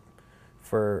know, like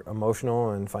for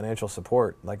emotional and financial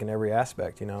support, like in every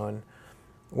aspect, you know. And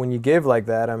when you give like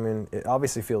that, I mean, it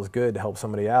obviously feels good to help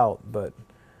somebody out, but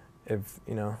if,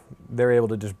 you know, they're able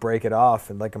to just break it off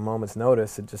at like a moment's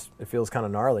notice, it feels kind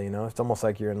of gnarly, you know. It's almost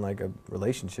like you're in like a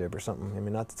relationship or something. I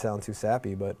mean, not to sound too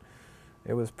sappy, but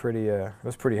it was pretty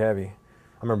heavy.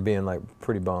 I remember being like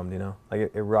pretty bummed, you know.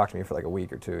 Like it rocked me for like a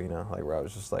week or two, you know, like where I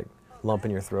was just like lump in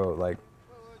your throat, like,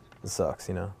 it sucks,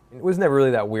 you know. It was never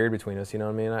really that weird between us, you know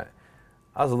what I mean?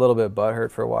 I was a little bit butthurt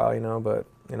for a while, you know, but,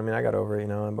 you know what I mean, I got over it, you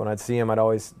know. And when I'd see him, I'd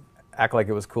always act like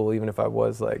it was cool, even if I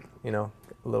was like, you know,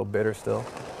 a little bitter still.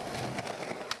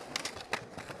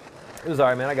 It was all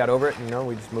right, man. I got over it, and, you know,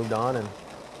 we just moved on, and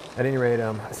at any rate,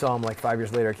 I saw him like 5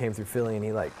 years later. I came through Philly, and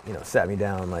he like, you know, sat me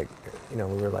down, like, you know,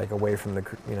 we were like away from the,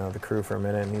 you know, the crew for a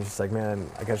minute, and he was just like, man,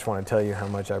 I just want to tell you how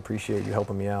much I appreciate you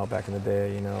helping me out back in the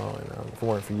day, you know, and if it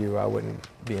weren't for you, I wouldn't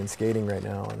be in skating right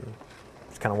now, and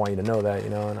just kind of want you to know that, you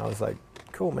know. And I was like,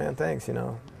 cool, man, thanks, you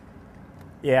know.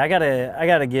 Yeah, I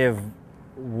gotta give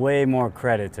way more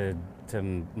credit to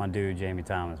my dude Jamie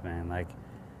Thomas, man. Like,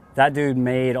 that dude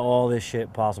made all this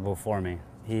shit possible for me.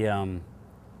 He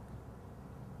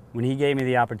when he gave me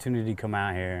the opportunity to come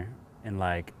out here and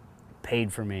like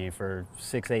paid for me for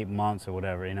 6-8 months or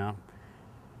whatever, you know,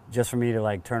 just for me to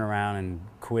like turn around and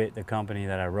quit the company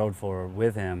that I rode for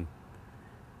with him.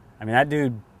 I mean, that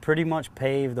dude pretty much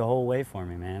paved the whole way for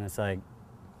me, man. It's like,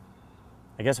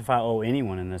 I guess if I owe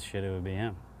anyone in this shit, it would be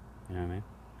him. You know what I mean?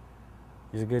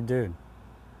 He's a good dude.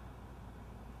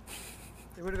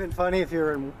 It would have been funny if you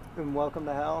were in Welcome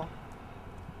to Hell.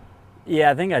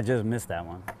 Yeah, I think I just missed that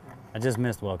one. I just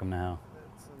missed Welcome to Hell.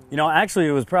 You know, actually,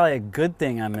 it was probably a good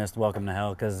thing I missed Welcome to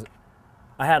Hell, because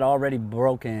I had already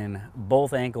broken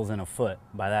both ankles and a foot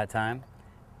by that time,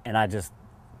 and I just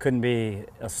couldn't be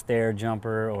a stair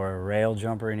jumper or a rail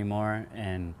jumper anymore,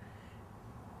 and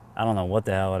I don't know what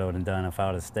the hell I would have done if I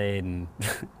would have stayed, and,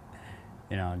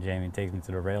 you know, Jamie takes me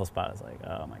to the rail spot. It's like,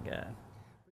 oh my God.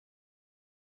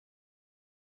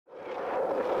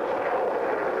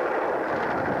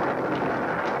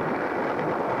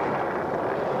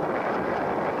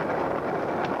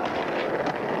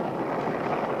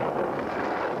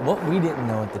 What we didn't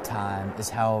know at the time is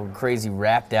how crazy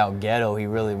rapped out ghetto he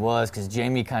really was, because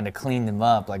Jamie kind of cleaned him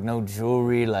up, like no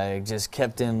jewelry, like just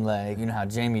kept him like, you know how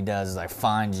Jamie does, is like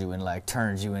finds you and like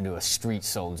turns you into a street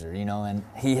soldier, you know, and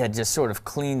he had just sort of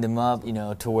cleaned him up, you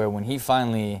know, to where when he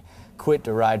finally quit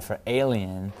to ride for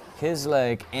Alien, his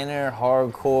like inner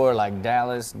hardcore like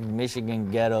Dallas, Michigan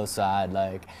ghetto side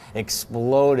like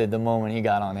exploded the moment he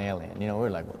got on Alien. You know, we were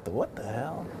like, what the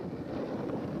hell?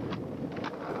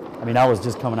 I mean, I was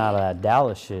just coming out of that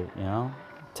Dallas shit, you know?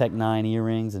 Tech 9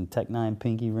 earrings and Tech 9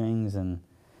 pinky rings, and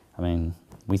I mean,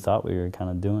 we thought we were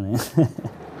kind of doing it.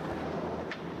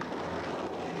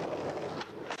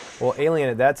 Well, Alien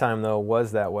at that time, though,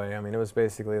 was that way. I mean, it was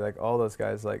basically like all those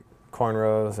guys, like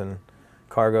cornrows and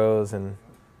cargos, and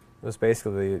it was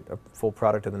basically a full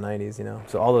product of the 90s, you know?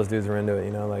 So all those dudes were into it,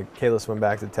 you know? Like, Kalis went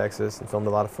back to Texas and filmed a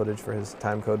lot of footage for his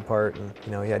time code part, and,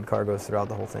 you know, he had cargos throughout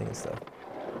the whole thing and stuff.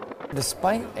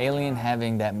 Despite Alien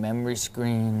having that memory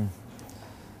screen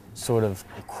sort of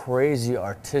crazy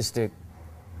artistic,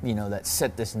 you know, that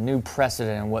set this new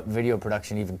precedent in what video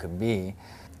production even could be,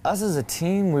 us as a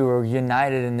team, we were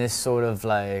united in this sort of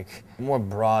like more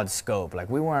broad scope. Like,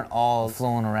 we weren't all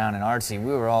flowing around in artsy,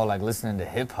 we were all like listening to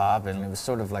hip hop, and it was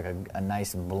sort of like a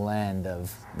nice blend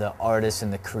of the artist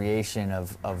and the creation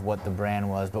of what the brand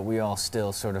was, but we all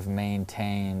still sort of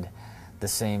maintained the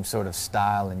same sort of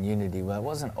style and unity. Well, it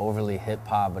wasn't overly hip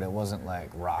hop, but it wasn't like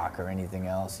rock or anything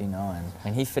else, you know,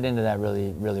 and he fit into that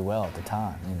really, really well at the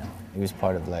time, you know. He was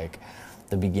part of like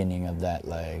the beginning of that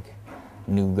like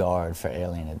new guard for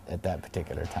Alien at that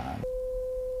particular time.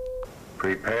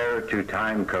 Prepare to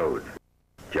time code.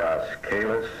 Josh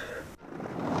Kalis.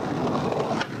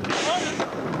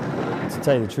 To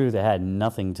tell you the truth, it had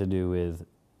nothing to do with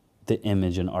the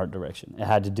image and art direction. It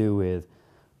had to do with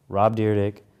Rob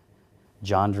Dyrdek,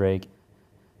 John Drake,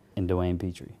 and Dwayne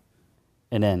Petrie.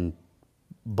 And then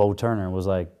Bo Turner was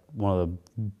like one of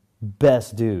the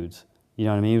best dudes. You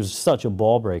know what I mean? He was such a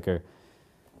ball breaker.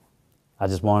 I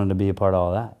just wanted to be a part of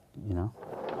all that, you know?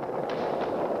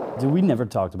 Dude, we never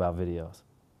talked about videos,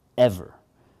 ever.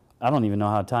 I don't even know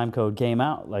how Time Code came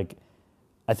out. Like,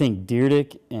 I think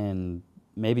Dyrdek and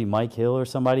maybe Mike Hill or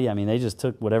somebody, I mean, they just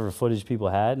took whatever footage people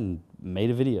had and made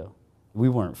a video. We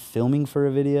weren't filming for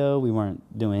a video. We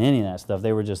weren't doing any of that stuff.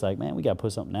 They were just like, man, we got to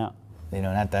put something out. You know,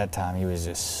 and at that time, he was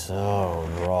just so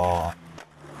raw.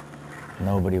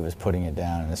 Nobody was putting it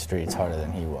down in the streets harder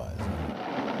than he was.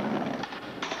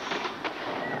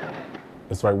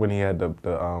 It's right when he had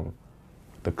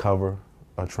the cover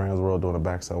of Trans World doing a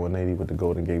backside 180 with the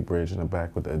Golden Gate Bridge in the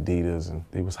back with the Adidas, and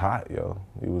he was hot, yo.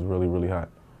 He was really, really hot.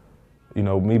 You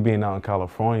know, me being out in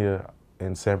California,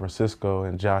 in San Francisco,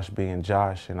 and Josh being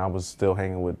Josh, and I was still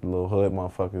hanging with little hood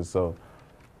motherfuckers, so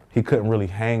he couldn't really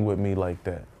hang with me like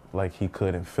that, like he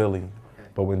could in Philly.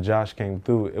 But when Josh came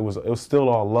through, it was still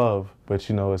all love, but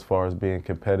you know, as far as being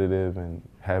competitive and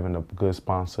having a good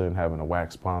sponsor and having a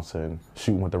whack sponsor and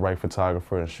shooting with the right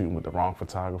photographer and shooting with the wrong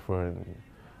photographer and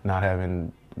not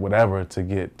having whatever to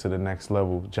get to the next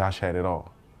level, Josh had it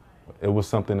all. It was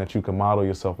something that you could model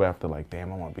yourself after, like,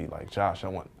 damn, I want to be like Josh. I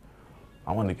want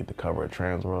I want to get the cover of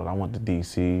Transworld. I want the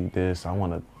DC, this, I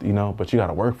want to, you know, but you got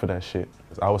to work for that shit.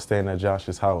 I was staying at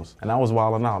Josh's house, and I was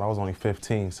wilding out. I was only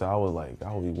 15, so I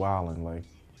would be wilding, like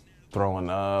throwing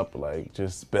up, like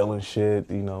just spilling shit,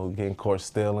 you know, getting caught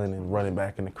stealing and running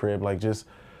back in the crib, like just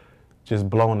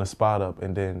blowing the spot up.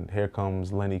 And then here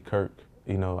comes Lenny Kirk.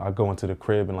 You know, I go into the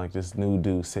crib and like this new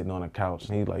dude sitting on the couch,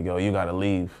 and he's like, yo, you got to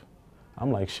leave.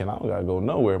 I'm like, shit, I don't got to go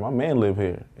nowhere. My man live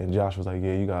here. And Josh was like,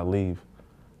 yeah, you got to leave.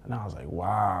 And I was like,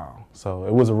 wow. So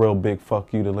it was a real big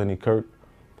fuck you to Lenny Kirk,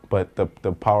 but the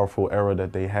powerful era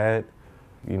that they had,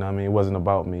 you know what I mean? It wasn't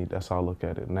about me. That's how I look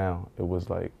at it now. It was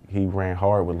like he ran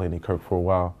hard with Lenny Kirk for a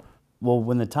while. Well,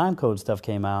 when the time code stuff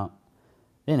came out,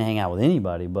 I didn't hang out with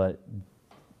anybody, but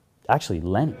actually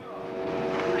Lenny.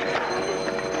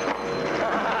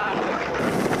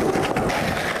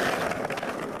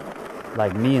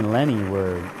 Like me and Lenny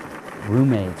were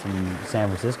roommates in San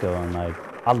Francisco, and like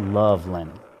I love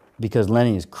Lenny because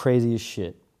Lenny is crazy as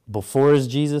shit. Before his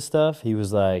Jesus stuff, he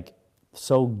was like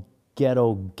so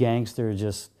ghetto gangster,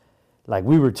 just like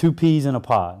we were two peas in a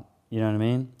pod. You know what I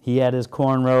mean? He had his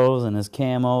cornrows and his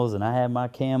camos, and I had my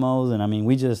camos, and I mean,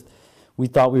 we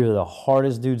thought we were the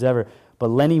hardest dudes ever. But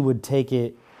Lenny would take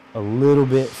it a little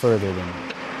bit further than me.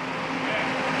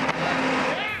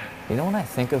 You know, when I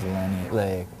think of Lenny,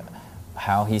 like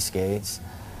how he skates,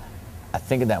 I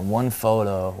think of that one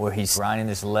photo where he's grinding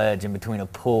this ledge in between a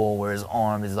pool where his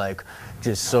arm is like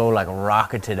just so like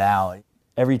rocketed out.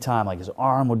 Every time, like his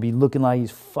arm would be looking like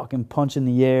he's fucking punching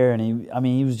the air, and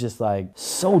he was just like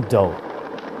so dope.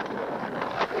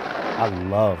 I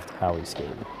loved how he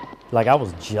skated. Like I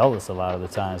was jealous a lot of the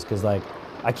times because like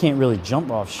I can't really jump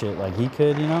off shit like he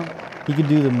could, you know? He could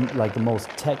do the most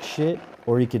tech shit,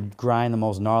 or he could grind the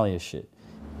most gnarliest shit.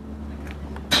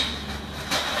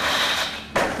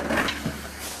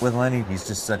 With Lenny, he's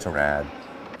just such a rad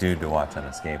dude to watch on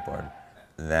a skateboard.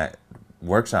 That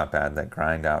workshop ad, that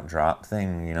grind out drop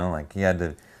thing, you know, like he had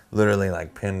to literally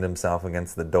like pinned himself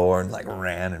against the door and like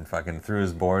ran and fucking threw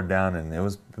his board down, and it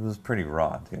was pretty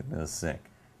raw, dude. It was sick.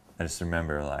 I just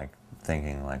remember like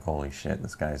thinking like, holy shit,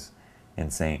 this guy's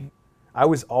insane. I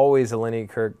was always a Lenny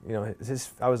Kirk, you know,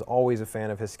 I was always a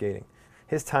fan of his skating.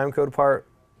 His time code part,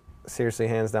 seriously,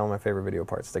 hands down, my favorite video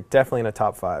parts. Like definitely in a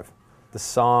top 5. The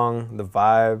song, the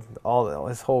vibe,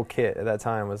 his whole kit at that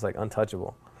time was like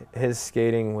untouchable. His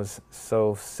skating was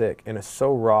so sick and it's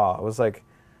so raw. It was like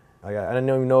I don't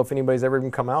even know if anybody's ever even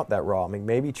come out that raw. I mean,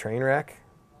 maybe Trainwreck,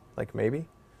 like maybe.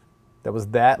 That was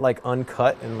that like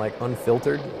uncut and like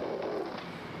unfiltered.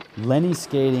 Lenny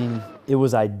skating, it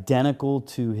was identical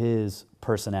to his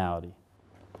personality.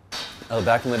 Oh,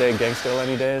 back in the day, gangster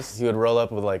Lenny days, he would roll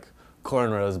up with like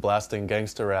cornrows blasting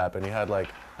gangster rap, and he had like,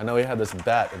 I know he had this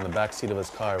bat in the back seat of his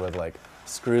car with like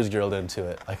screws drilled into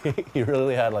it. Like he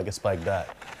really had like a spiked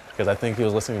bat, because I think he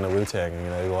was listening to Wu-Tang and, you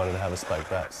know, he wanted to have a spiked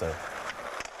bat, so.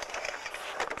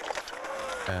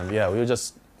 And yeah, we were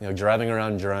just, you know, driving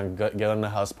around drunk, getting to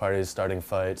house parties, starting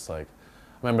fights. Like,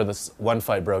 I remember this one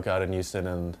fight broke out in Houston,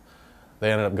 and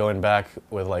they ended up going back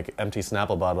with like empty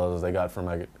Snapple bottles they got from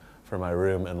my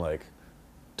room, and like,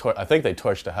 I think they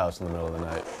torched a house in the middle of the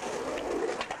night.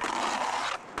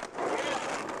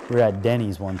 We were at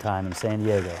Denny's one time in San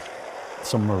Diego.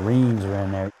 Some Marines were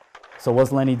in there. So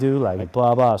what's Lenny do? Like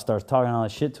blah, blah, starts talking all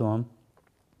this shit to him.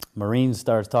 Marine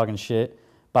starts talking shit,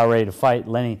 about ready to fight.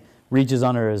 Lenny reaches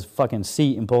under his fucking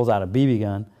seat and pulls out a BB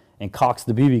gun and cocks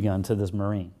the BB gun to this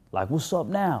Marine. Like, what's up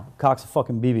now? Cocks a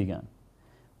fucking BB gun.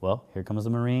 Well, here comes the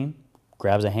Marine,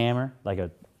 grabs a hammer, like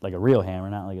a real hammer,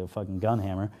 not like a fucking gun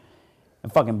hammer,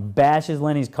 and fucking bashes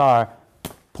Lenny's car,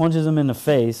 punches him in the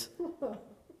face,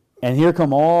 and here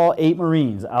come all 8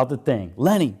 Marines out the thing.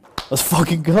 Lenny, let's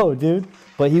fucking go, dude.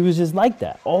 But he was just like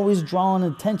that, always drawing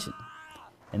attention.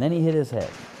 And then he hit his head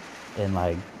and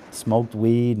like smoked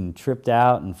weed and tripped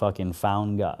out and fucking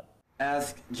found God.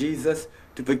 Ask Jesus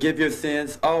to forgive your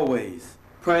sins always.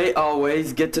 Pray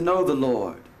always, get to know the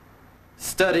Lord.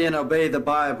 Study and obey the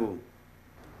Bible.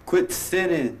 Quit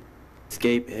sinning.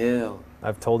 Escape hell.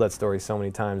 I've told that story so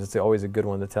many times. It's always a good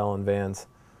one to tell in Vans,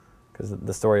 because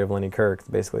the story of Lenny Kirk,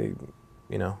 basically,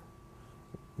 you know,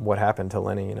 what happened to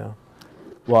Lenny, you know.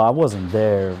 Well, I wasn't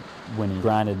there when he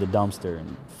grinded the dumpster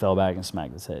and fell back and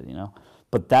smacked his head, you know.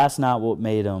 But that's not what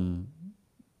made him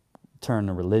turn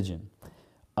to religion.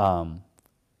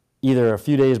 Either a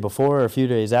few days before or a few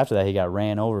days after that, he got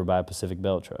ran over by a Pacific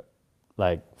Bell truck,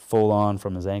 like full on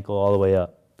from his ankle all the way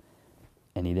up.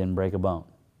 And he didn't break a bone.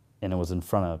 And it was in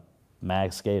front of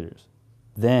mag skaters.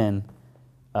 Then,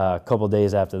 a couple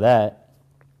days after that,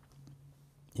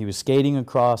 he was skating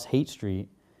across Haight Street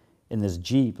in this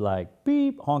Jeep, like,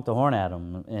 beep, honked the horn at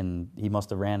him, and he must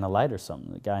have ran a light or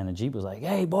something. The guy in the Jeep was like,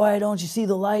 hey, boy, don't you see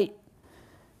the light?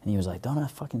 And he was like, don't I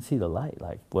fucking see the light?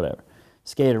 Like, whatever.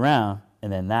 Skated around,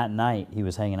 and then that night, he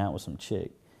was hanging out with some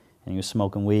chick, and he was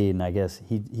smoking weed, and I guess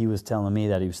he was telling me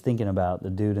that he was thinking about the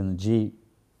dude in the Jeep,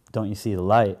 don't you see the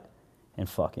light? And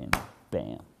fucking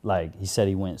bam. Like, he said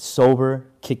he went sober,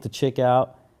 kicked the chick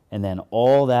out, and then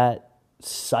all that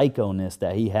psycho-ness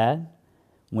that he had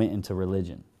went into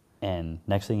religion. And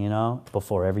next thing you know,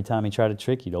 before every time he tried a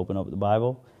trick, he'd open up the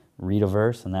Bible, read a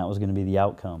verse, and that was going to be the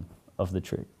outcome of the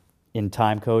trick. In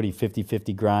time code, he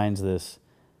 50-50 grinds this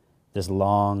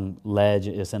long ledge.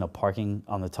 It's in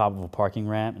on the top of a parking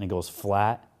ramp, and it goes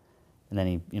flat, and then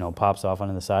he, pops off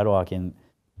onto the sidewalk. And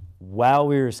while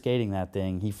we were skating that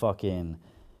thing, he fucking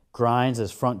grinds,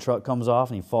 his front truck comes off,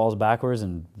 and he falls backwards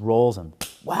and rolls, and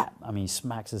whap! I mean, he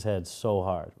smacks his head so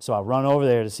hard. So I run over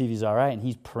there to see if he's all right, and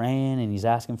he's praying, and he's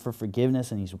asking for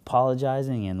forgiveness, and he's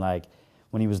apologizing, and like,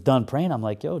 when he was done praying, I'm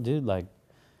like, yo, dude, like,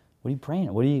 what are you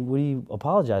praying? What are you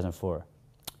apologizing for?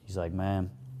 He's like,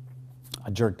 man, I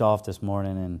jerked off this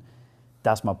morning, and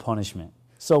that's my punishment.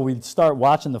 So we start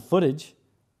watching the footage,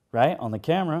 right, on the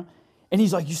camera, and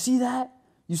he's like, you see that?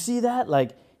 You see that?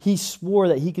 Like, he swore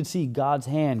that he could see God's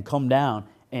hand come down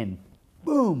and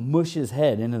boom, mush his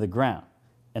head into the ground.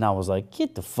 And I was like,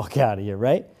 get the fuck out of here,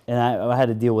 right? And I had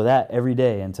to deal with that every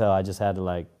day until I just had to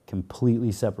like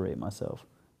completely separate myself.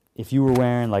 If you were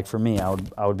wearing, like for me, I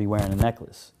would be wearing a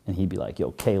necklace. And he'd be like,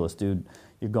 yo, Kalis, dude,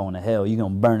 you're going to hell. You're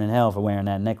going to burn in hell for wearing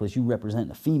that necklace. You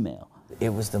represent a female. It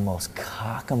was the most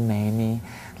cockamamie,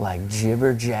 like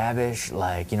jibber-jabbish,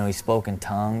 like, he spoke in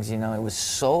tongues, it was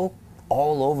so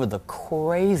all over the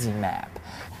crazy map.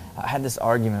 I had this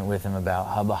argument with him about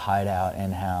Hubba Hideout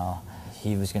and how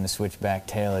he was going to switch back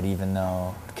tail it even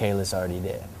though Kalis already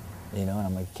did, and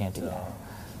I'm like, you can't do that.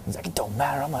 He's like, it don't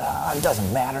matter. I'm like, it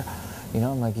doesn't matter.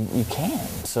 I'm like, you can't.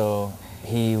 So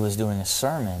he was doing a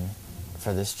sermon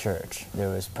for this church. There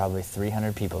was probably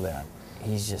 300 people there.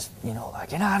 He's just,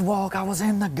 like, and I'd walk, I was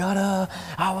in the gutter,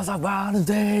 I was out wild as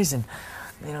days, and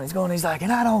he's like,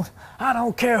 and I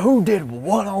don't care who did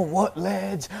what on what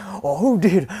ledge or who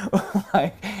did,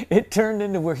 like, it turned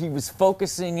into where he was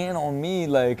focusing in on me,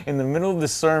 like, in the middle of the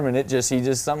sermon, he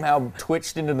just somehow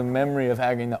twitched into the memory of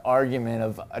having the argument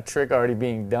of a trick already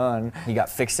being done. He got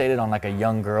fixated on, like, a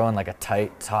young girl in, like, a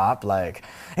tight top, like,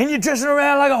 and you're dressing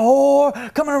around like a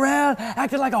whore, coming around,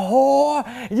 acting like a whore,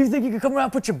 and you think you could come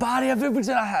around, put your body up there,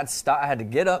 I had to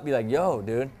get up, be like, yo,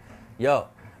 dude, yo,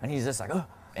 and he's just like, oh.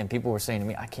 And people were saying to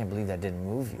me, I can't believe that didn't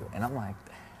move you. And I'm like,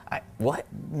 what?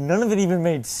 None of it even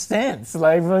made sense.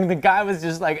 Like, the guy was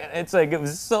just like, it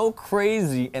was so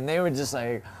crazy. And they were just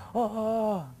like,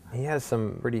 oh. He has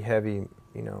some pretty heavy,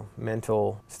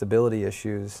 mental stability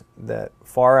issues that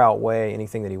far outweigh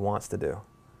anything that he wants to do.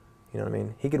 You know what I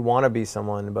mean? He could want to be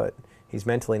someone, but he's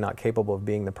mentally not capable of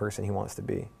being the person he wants to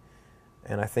be.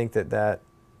 And I think that's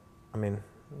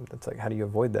like, how do you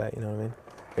avoid that? You know what I mean?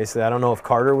 Basically, I don't know if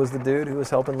Carter was the dude who was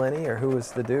helping Lenny or who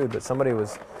was the dude, but somebody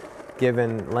was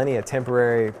giving Lenny a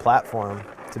temporary platform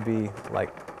to be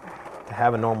like, to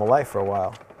have a normal life for a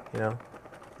while,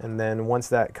 And then once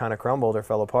that kind of crumbled or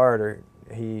fell apart or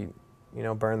he,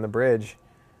 burned the bridge,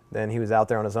 then he was out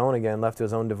there on his own again, left to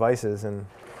his own devices, and,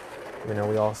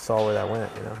 we all saw where that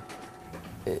went,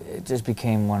 It just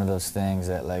became one of those things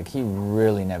that, like, he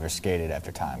really never skated after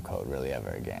time code really ever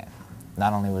again.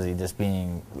 Not only was he just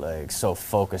being, like, so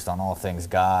focused on all things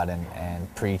God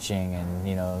and preaching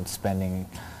and, spending,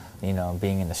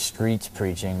 being in the streets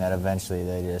preaching, that eventually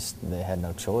they had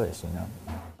no choice,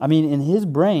 I mean, in his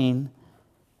brain,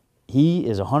 he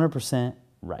is 100%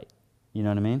 right. You know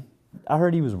what I mean? I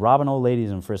heard he was robbing old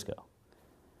ladies in Frisco.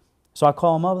 So I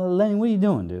call him up, Lenny, what are you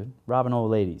doing, dude? Robbing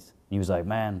old ladies. And he was like,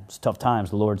 man, it's tough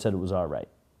times. The Lord said it was all right.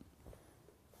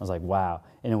 I was like, wow.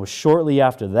 And it was shortly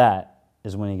after that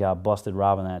is when he got busted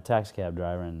robbing that taxi cab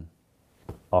driver, and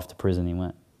off to prison he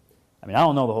went. I mean, I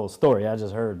don't know the whole story. I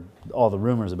just heard all the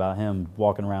rumors about him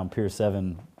walking around Pier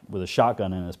 7 with a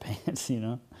shotgun in his pants,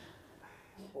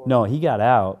 No, he got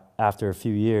out after a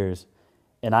few years,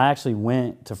 and I actually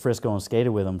went to Frisco and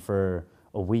skated with him for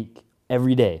a week,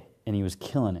 every day, and he was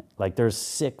killing it. Like, there's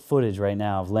sick footage right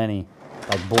now of Lenny,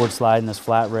 like, board sliding this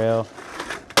flat rail.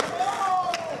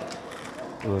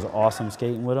 It was awesome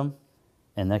skating with him.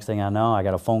 And next thing I know, I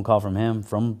got a phone call from him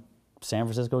from San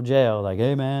Francisco jail, like,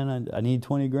 hey, man, I need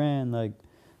 20 grand, like,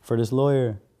 for this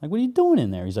lawyer. Like, what are you doing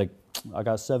in there? He's like, I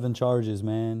got 7 charges,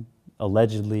 man.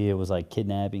 Allegedly, it was, like,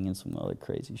 kidnapping and some other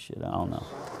crazy shit. I don't know.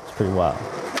 It's pretty wild.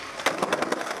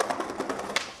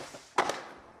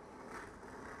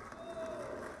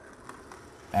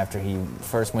 After he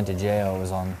first went to jail, it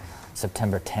was on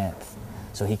September 10th.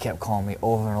 So he kept calling me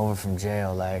over and over from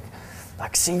jail, like,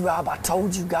 see, Rob, I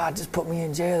told you God just put me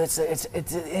in jail. It's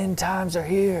the end times are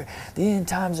here. The end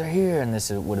times are here. And this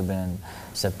would have been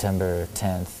September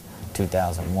 10th,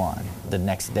 2001. The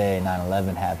next day,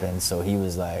 9/11 happened, so he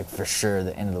was like, for sure,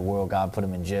 the end of the world. God put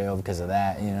him in jail because of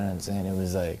that. You know what I'm saying? It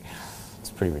was like,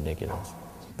 it's pretty ridiculous.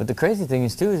 But the crazy thing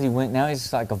is, too, is now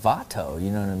he's like a vato.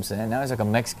 You know what I'm saying? Now he's like a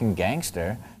Mexican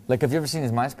gangster. Like, have you ever seen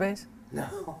his MySpace?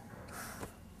 No.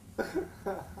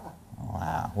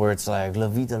 Wow, where it's like La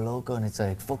Vida Loca, and it's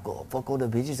like foco the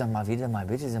bitches on my vida, my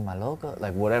bitches and my loca,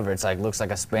 like whatever. It's like looks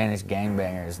like a Spanish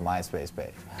gangbanger's MySpace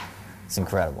page. It's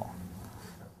incredible.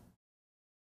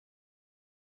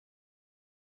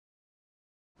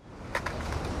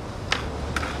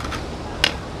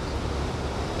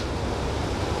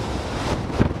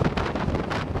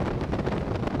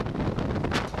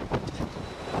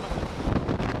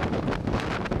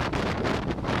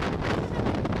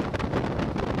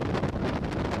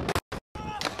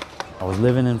 I was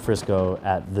living in Frisco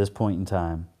at this point in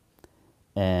time,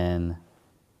 and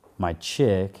my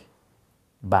chick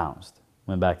bounced,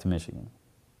 went back to Michigan,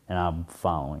 and I'm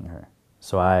following her.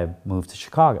 So I moved to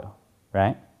Chicago,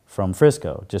 right? From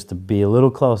Frisco, just to be a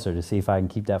little closer to see if I can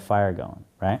keep that fire going,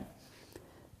 right?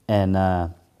 And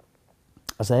I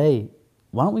said, hey,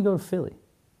 why don't we go to Philly,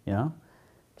 you know?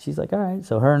 She's like, all right.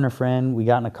 So her and her friend, we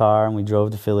got in a car and we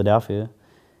drove to Philadelphia.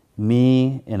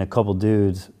 Me and a couple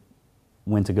dudes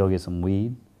went to go get some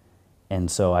weed, and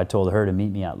so I told her to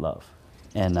meet me at Love.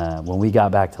 And when we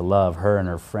got back to Love, her and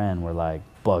her friend were like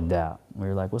bugged out. We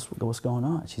were like, what's going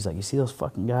on? She's like, you see those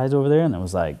fucking guys over there? And there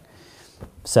was like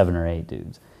 7 or 8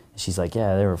 dudes. And she's like,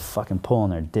 yeah, they were fucking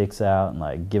pulling their dicks out and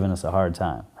like giving us a hard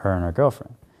time, her and her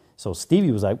girlfriend. So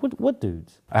Stevie was like, what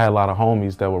dudes? I had a lot of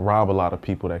homies that would rob a lot of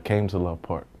people that came to Love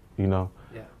Park, you know?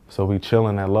 Yeah. So we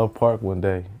chilling at Love Park one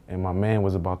day, and my man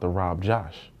was about to rob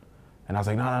Josh. And I was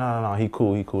like, no, he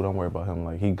cool, don't worry about him,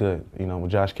 like, he good. You know, when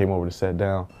Josh came over to sit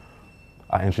down,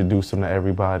 I introduced him to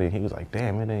everybody, and he was like,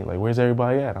 damn, it ain't, like, where's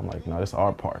everybody at? I'm like, no, this is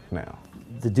our park now.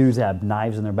 The dudes had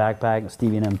knives in their backpack.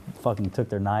 Stevie and them fucking took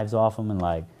their knives off them and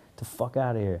like, the fuck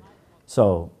out of here.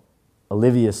 So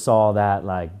Olivia saw that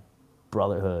like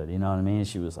brotherhood, you know what I mean?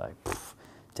 She was like,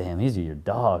 damn, these are your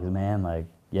dogs, man. Like,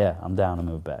 yeah, I'm down to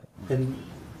move back. And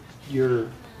your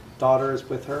daughter is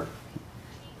with her?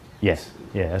 Yes,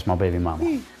 yeah, that's my baby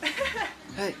mama.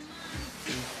 Hey.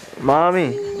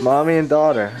 Mommy and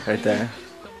daughter right there.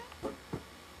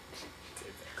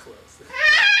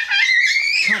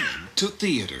 Coming to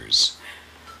theaters.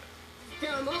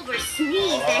 Film over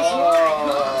sneeze.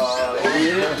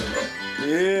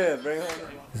 Yeah, bring home.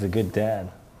 He's a good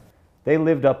dad. They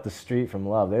lived up the street from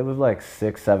Love. They lived like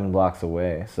 6-7 blocks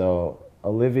away. So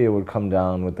Olivia would come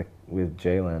down with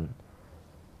Jalen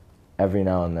every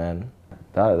now and then.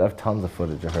 I have tons of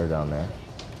footage of her down there.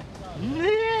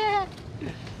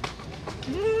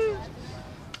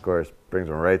 Of course, brings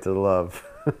them right to the Love.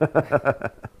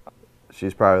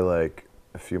 She's probably like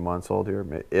a few months old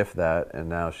here, if that, and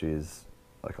now she's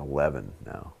like 11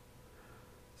 now.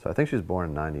 So I think she was born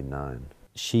in '99.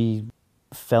 She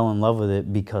fell in love with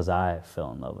it because I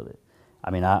fell in love with it.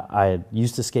 I mean, I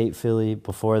used to skate Philly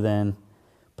before then,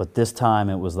 but this time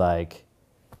it was like,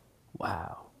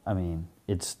 wow. I mean,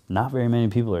 it's not very many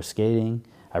people are skating.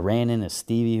 I ran into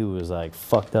Stevie, who was like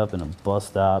fucked up in a bus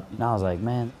stop. And I was like,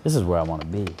 man, this is where I want to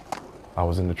be. I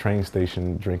was in the train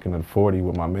station drinking a 40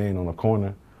 with my man on the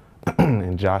corner,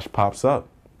 and Josh pops up,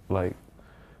 like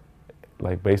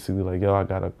basically like, yo, I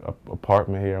got an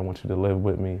apartment here. I want you to live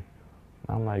with me. And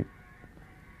I'm like,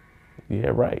 yeah,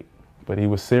 right. But he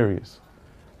was serious.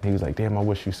 He was like, damn, I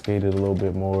wish you skated a little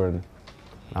bit more. And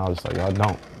I was like, I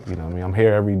don't. You know what I mean? I'm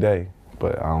here every day,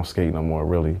 but I don't skate no more,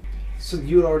 really. So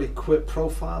you had already quit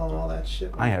profile and all that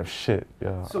shit? I ain't have shit,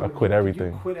 yeah. So I quit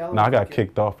everything. Quit No, I got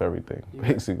kicked off everything,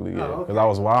 basically, yeah. Because I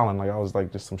was wilding, like I was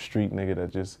like just some street nigga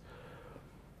that just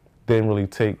didn't really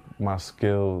take my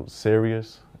skill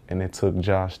serious, and it took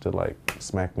Josh to like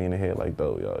smack me in the head like,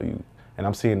 though, yo, you. And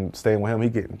I'm staying with him, he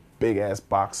getting big ass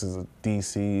boxes of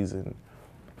DCs and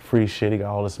free shit. He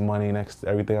got all this money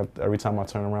everything. Every time I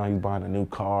turn around, he's buying a new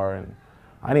car, and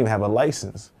I didn't even have a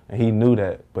license, and he knew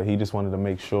that, but he just wanted to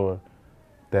make sure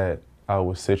that I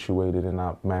was situated and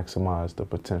I maximized the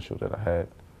potential that I had.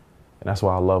 And that's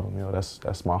why I love him, you know,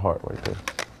 that's my heart right there.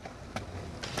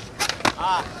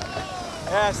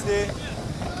 Nasty.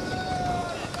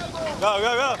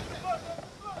 Go.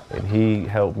 And he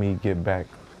helped me get back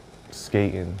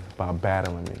skating by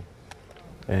battling me.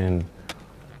 And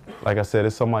like I said,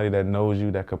 it's somebody that knows you,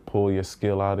 that could pull your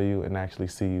skill out of you and actually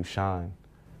see you shine.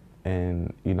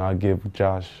 And, you know, I give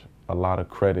Josh a lot of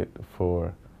credit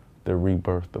for the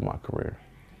rebirth of my career.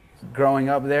 Growing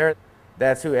up there,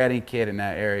 that's who any kid in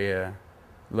that area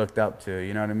looked up to,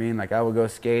 you know what I mean? Like I would go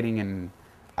skating and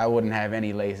I wouldn't have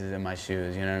any laces in my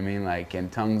shoes, you know what I mean? Like,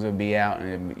 and tongues would be out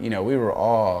and, you know, we were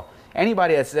all,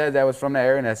 anybody that said that was from that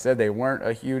area and that said they weren't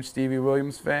a huge Stevie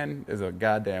Williams fan is a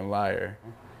goddamn liar.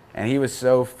 And he was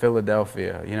so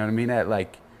Philadelphia, you know what I mean? That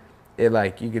like, it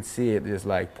like, you could see it just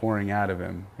like pouring out of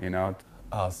him, you know?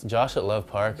 Josh at Love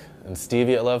Park and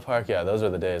Stevie at Love Park, yeah, those were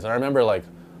the days. I remember like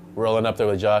rolling up there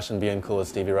with Josh and being cool with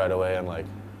Stevie right away, and like,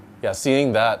 yeah,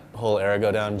 seeing that whole era go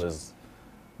down was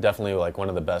definitely like one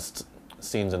of the best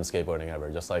scenes in skateboarding ever.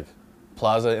 Just like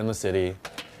plaza in the city,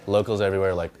 locals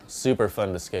everywhere, like super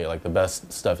fun to skate, like the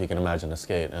best stuff you can imagine to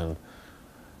skate, and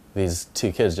these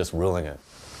two kids just ruling it.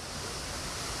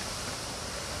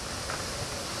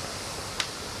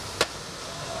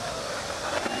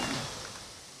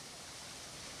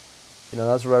 You know,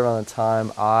 that's right around the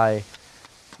time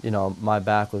you know, my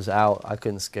back was out. I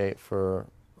couldn't skate for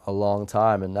a long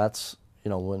time, and that's, you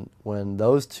know, when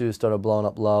those two started blowing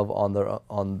up Love on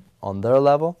their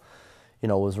level, you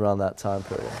know, was around that time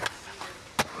period.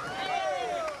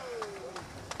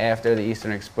 After the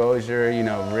Eastern Exposure, you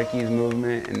know, Ricky's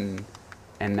movement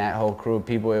and that whole crew of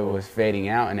people, it was fading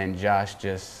out, and then Josh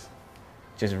just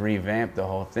revamped the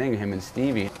whole thing, him and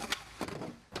Stevie.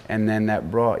 And then that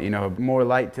brought, you know, more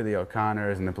light to the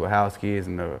O'Connors and the Plahowskis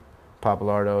and the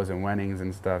Papalardos and Wennings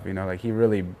and stuff, you know, like he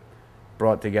really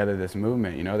brought together this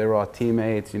movement, you know, they were all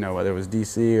teammates, you know, whether it was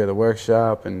DC or the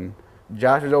workshop, and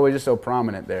Josh was always just so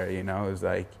prominent there, you know, it was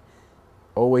like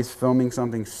always filming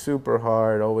something super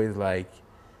hard, always like,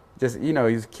 just, you know,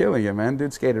 he was killing it, man.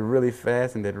 Dude skated really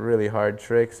fast and did really hard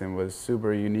tricks and was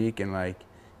super unique, and like,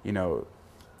 you know,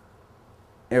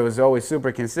 it was always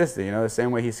super consistent, you know, the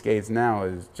same way he skates now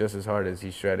is just as hard as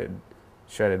he shredded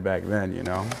back then, you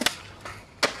know.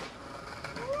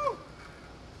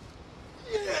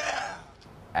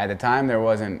 At the time, there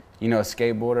wasn't, you know, a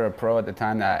skateboarder, a pro at the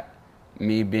time that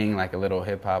me being like a little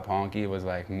hip-hop honky was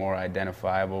like more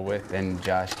identifiable with than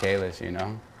Josh Kalis, you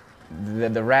know.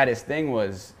 The raddest thing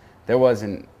was there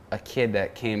wasn't a kid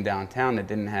that came downtown that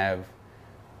didn't have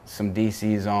some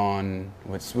DCs on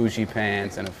with swooshy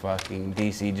pants and a fucking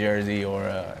DC jersey or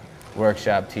a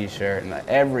workshop t-shirt, and like,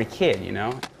 every kid, you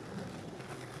know.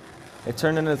 It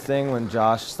turned into a thing when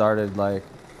Josh started like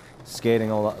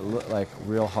skating a lot, like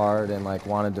real hard, and like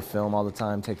wanted to film all the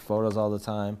time, take photos all the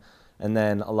time, and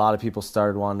then a lot of people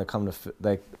started wanting to come to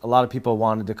a lot of people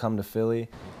wanted to come to Philly.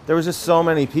 There was just so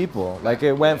many people. Like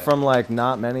it went from like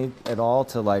not many at all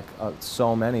to like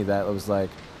so many that it was like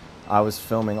I was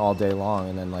filming all day long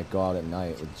and then like go out at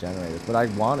night with generators. But I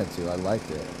wanted to. I liked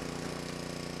it.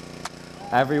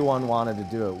 Everyone wanted to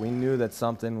do it. We knew that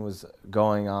something was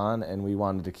going on, and we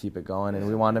wanted to keep it going, and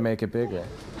we wanted to make it bigger.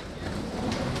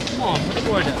 Come on, put the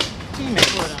board down.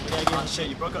 Teammate board down. We gotta get shit.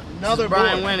 You broke up another board.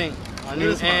 Brian Wenning, our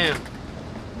new AM.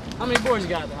 How many boards you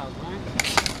got at the house, Brian?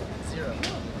 0.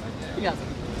 You got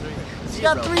 3. You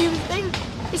got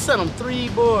 3. He sent them 3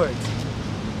 boards.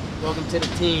 Welcome to the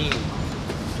team.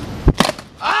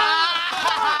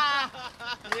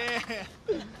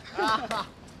 Yeah.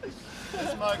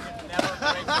 This mug can never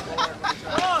break the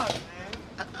board.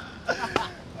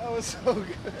 That was so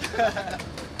good.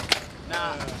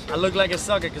 Nah, I look like a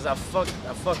sucker because I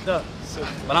fucked up.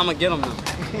 But I'm gonna get him now.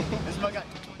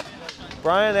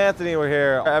 Brian and Anthony were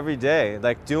here every day,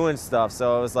 like doing stuff.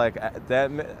 So it was like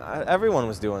that. Everyone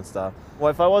was doing stuff. Well,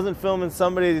 if I wasn't filming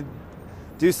somebody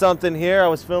do something here, I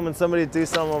was filming somebody do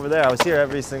something over there. I was here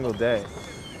every single day.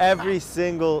 Every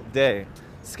single day.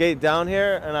 Skate down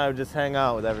here, and I would just hang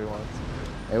out with everyone.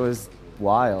 It was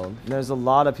wild. There's a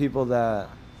lot of people that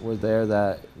were there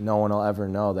that no one will ever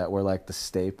know that were like the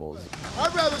staples.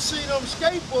 I'd rather see them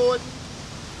skateboard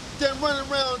than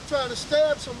running around trying to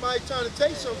stab somebody, trying to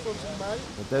take something from somebody.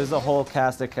 But there's a whole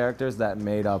cast of characters that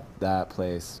made up that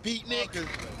place. Beatnik.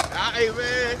 Hey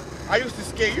man, I used to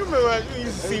skate. You remember you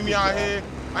used to see me out here?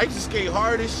 I used to skate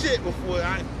hard as shit before.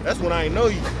 That's when I didn't know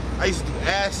you. I used to do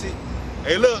acid.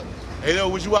 Hey look,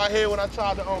 was you out here when I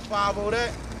tried to 5-0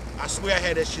 that? I swear I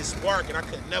had that shit spark and I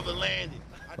could never land it.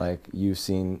 Like you've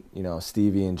seen, you know,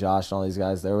 Stevie and Josh and all these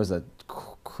guys. There was a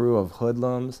crew of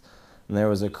hoodlums, and there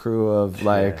was a crew of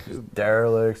like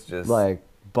derelicts, just like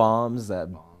bombs that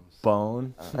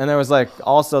bone. And there was like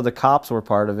also the cops were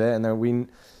part of it, and then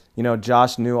you know,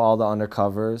 Josh knew all the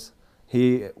undercovers.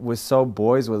 He was so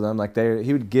boys with them, like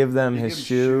he would give them his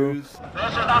shoe.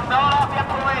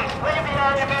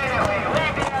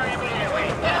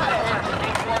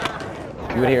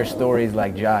 You would hear stories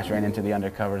like Josh ran into the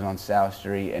undercovers on South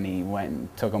Street and he went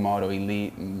and took them all to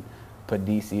Elite and put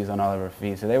DCs on all of her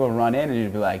feet. So they would run in and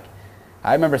you'd be like,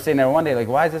 I remember sitting there one day like,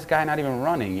 why is this guy not even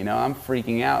running? You know, I'm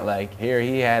freaking out. Like here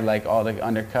he had like all the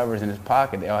undercovers in his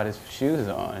pocket. They all had his shoes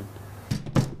on.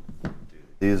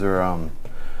 These are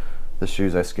the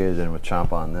shoes I skated in with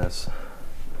Chomp on this.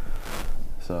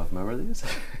 So remember these?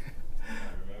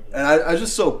 And I was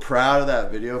just so proud of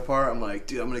that video part. I'm like,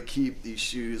 dude, I'm gonna keep these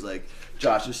shoes. Like,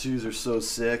 Josh's shoes are so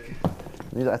sick.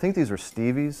 I think these were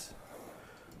Stevie's.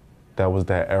 That was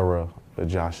that era of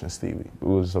Josh and Stevie. It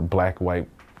was a black-white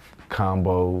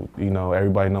combo. You know,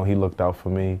 everybody know he looked out for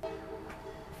me.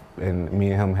 And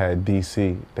me and him had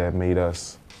DC that made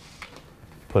us,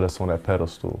 put us on that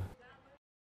pedestal.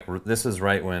 This is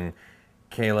right when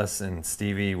Kalis and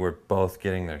Stevie were both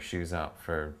getting their shoes out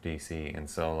for DC. And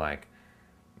so like,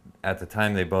 at the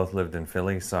time they both lived in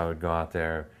Philly, so I would go out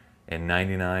there in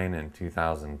 '99 and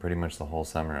 2000, pretty much the whole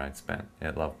summer I'd spent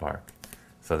at Love Park.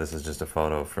 So this is just a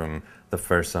photo from the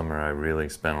first summer I really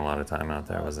spent a lot of time out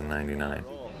there, was in '99.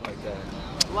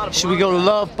 Should we go to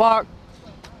Love Park?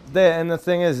 And the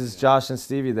thing is Josh and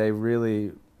Stevie,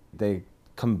 they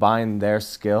combined their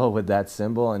skill with that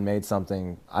symbol and made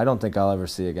something I don't think I'll ever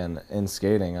see again in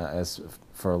skating, as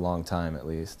for a long time at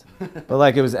least. But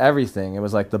like, it was everything. It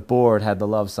was like the board had the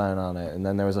love sign on it, and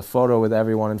then there was a photo with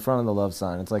everyone in front of the love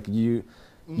sign. It's like you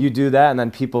do that, and then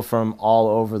people from all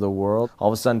over the world, all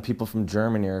of a sudden people from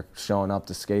Germany are showing up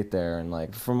to skate there, and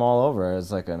like from all over. It's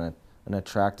like an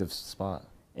attractive spot.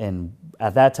 And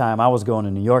at that time, I was going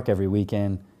to New York every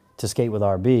weekend to skate with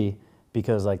RB,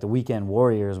 because like the weekend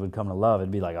warriors would come to Love.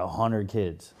 It'd be like 100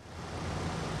 kids.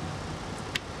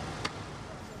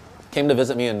 Came to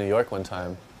visit me in New York one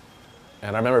time,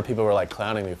 and I remember people were like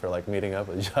clowning me for like meeting up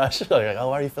with Josh. Like, oh,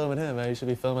 why are you filming him, man? You should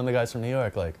be filming the guys from New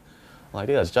York. Like, I'm like,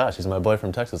 yeah, that's Josh. He's my boy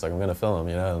from Texas. Like, I'm gonna film him,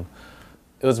 you know. And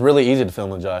it was really easy to film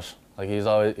with Josh. Like, he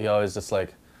always just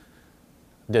like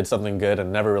did something good,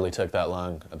 and never really took that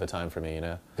long at the time for me, you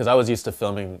know. Because I was used to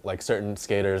filming like certain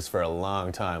skaters for a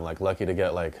long time. Like, lucky to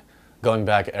get like going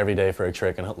back every day for a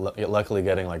trick, and luckily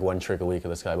getting like one trick a week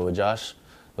with this guy. But with Josh,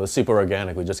 it was super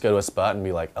organic. We'd just go to a spot and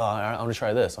be like, oh, I want to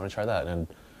try this, I want to try that. And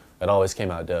it always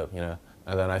came out dope, you know.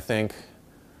 And then I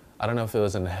don't know if it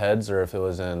was in Heads or if it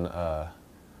was in, I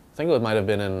think it might have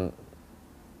been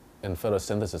in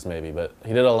Photosynthesis maybe, but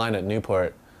he did a line at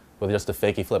Newport with just a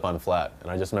fakie flip on flat.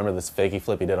 And I just remember this fakie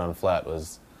flip he did on flat I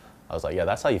was like, yeah,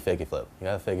 that's how you fakie flip. You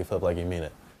gotta fakie flip like you mean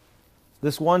it.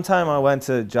 This one time I went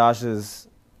to Josh's,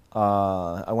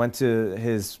 I went to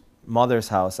his mother's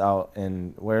house out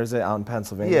in, where is it? Out in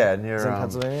Pennsylvania? Yeah, near in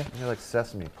Pennsylvania? Near like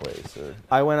Sesame Place. Or...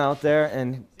 I went out there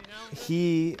and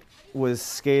he was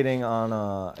skating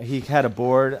on he had a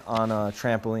board on a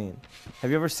trampoline. Have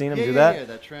you ever seen him do that? Yeah,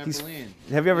 that trampoline.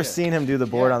 Have you ever seen him do the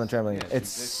board on the trampoline? Yes, it's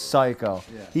psycho.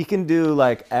 Yeah. He can do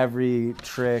like every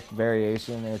trick,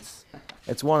 variation.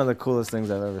 It's one of the coolest things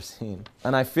I've ever seen.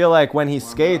 And I feel like when he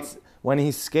skates,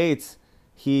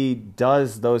 he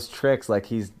does those tricks like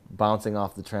he's bouncing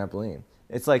off the trampoline.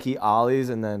 It's like he ollies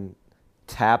and then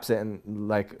taps it in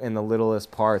like in the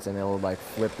littlest parts, and it'll like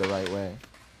flip the right way.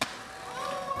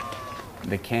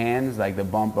 The cans, like the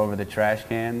bump over the trash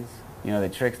cans, you know, the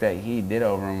tricks that he did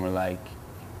over them were like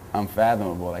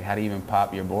unfathomable. Like, how do you even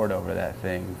pop your board over that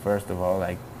thing? First of all,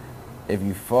 like, if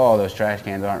you fall, those trash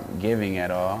cans aren't giving at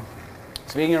all.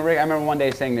 Speaking of Rick, I remember one day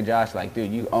saying to Josh, like,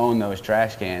 dude, you own those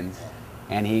trash cans.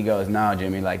 And he goes, no,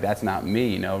 Jimmy, like, that's not me,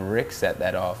 you know, Rick set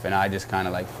that off. And I just kind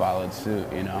of like followed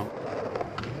suit, you know.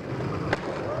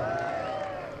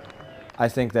 I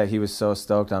think that he was so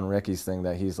stoked on Ricky's thing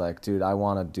that he's like, dude, I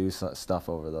want to do stuff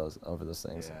over those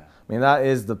things. Yeah. I mean,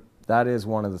 that is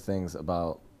one of the things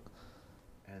about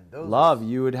Love.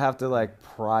 You would have to like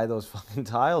pry those fucking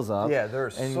tiles up. Yeah, they're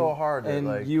so hard. And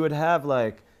like, you would have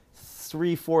like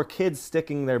 3-4 kids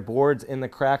sticking their boards in the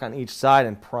crack on each side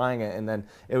and prying it, and then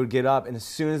it would get up, and as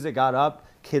soon as it got up,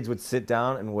 kids would sit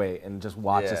down and wait and just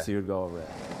watch to see who would go over it.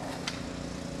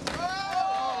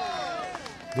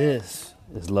 This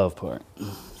is Love Park.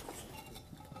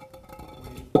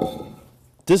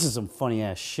 This is some funny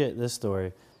ass shit, this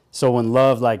story. So when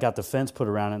Love like got the fence put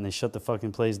around it and they shut the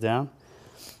fucking place down,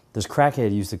 this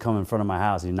crackhead used to come in front of my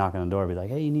house. He'd knock on the door and be like,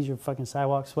 hey, you need your fucking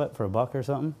sidewalk swept for $1 or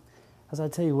something? I said, I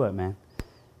tell you what, man,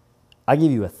 I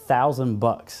give you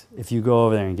 $1,000 if you go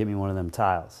over there and get me one of them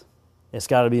tiles. It's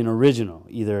got to be an original,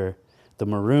 either the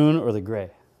maroon or the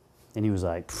gray. And he was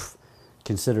like,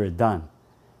 consider it done.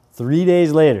 3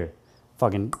 days later,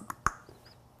 fucking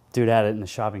dude had it in the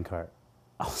shopping cart.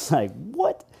 I was like,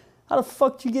 what? How the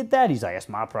fuck did you get that? He's like, that's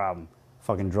my problem.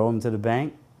 Fucking drove him to the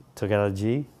bank, took out a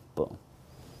G, boom.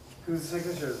 Whose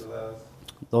signatures are those?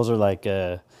 Those are like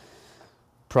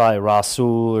probably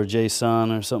Rasul or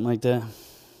Jason or something like that.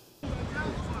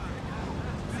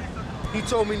 He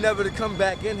told me never to come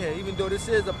back in here, even though this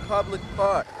is a public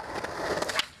park.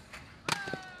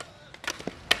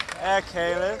 Hey,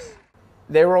 Kalis.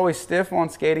 They were always stiff on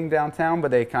skating downtown,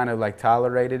 but they kind of like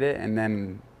tolerated it, and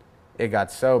then it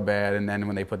got so bad, and then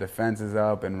when they put the fences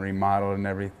up and remodeled and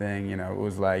everything, you know, it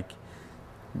was like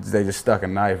they just stuck a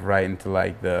knife right into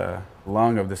like the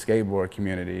lung of the skateboard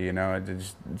community, you know.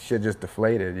 Shit just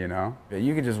deflated, you know.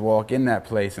 You could just walk in that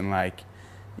place and like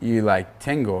you like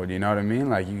tingled, you know what I mean?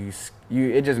 Like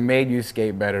it just made you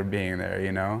skate better being there,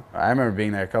 you know. I remember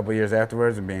being there a couple years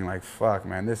afterwards and being like, fuck,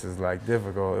 man, this is like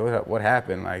difficult. What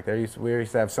happened? Like we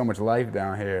used to have so much life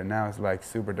down here, and now it's like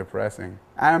super depressing.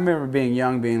 I remember being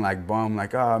young, being like bummed,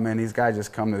 like, oh man, these guys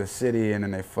just come to the city and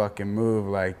then they fucking move.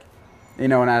 Like, you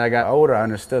know, when I got older, I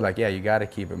understood, like, yeah, you got to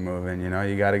keep it moving, you know.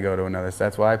 You got to go to another. So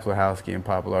that's why Plahowski and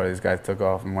Popular, these guys took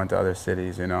off and went to other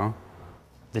cities, you know.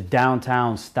 The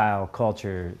downtown style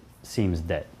culture seems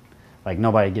dead. Like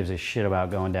nobody gives a shit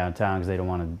about going downtown because they don't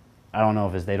want to, I don't know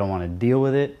if it's they don't want to deal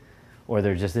with it or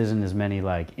there just isn't as many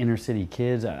like inner city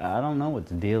kids. I don't know what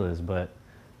the deal is, but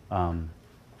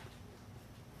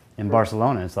in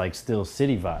Barcelona it's like still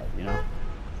city vibe, you know?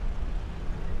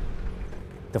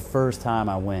 The first time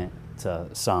I went to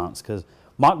Sants, because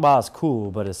Machba is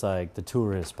cool, but it's like the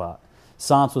tourist spot.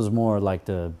 Sants was more like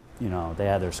the, you know, they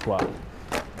had their squad.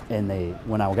 And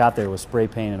when I got there, it was spray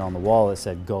painted on the wall that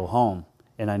said, "Go home."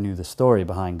 And I knew the story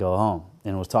behind "Go home."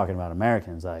 And it was talking about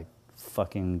Americans, like,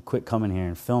 fucking quit coming here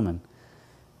and filming.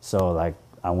 So, like,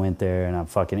 I went there and I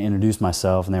fucking introduced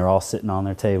myself, and they were all sitting on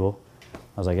their table. I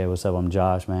was like, "Hey, what's up? I'm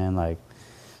Josh, man. Like,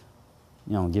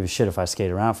 you know, give a shit if I skate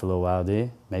around for a little while, do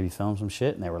you? Maybe film some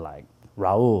shit?" And they were like,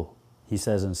 "Raul," he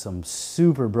says in some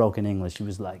super broken English, he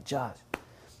was like, "Josh,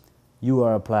 you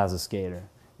are a plaza skater,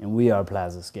 and we are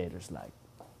plaza skaters. Like,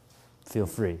 feel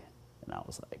free." And I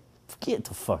was like, get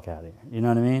the fuck out of here. You know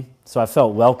what I mean? So I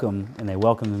felt welcome, and they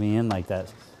welcomed me in like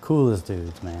that. Coolest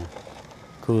dudes, man.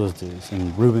 Coolest dudes.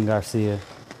 And Ruben Garcia,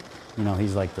 you know,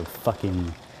 he's like the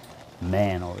fucking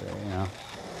man over there, you know?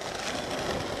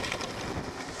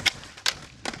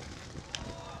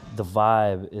 The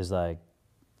vibe is like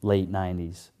late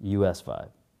 90s, US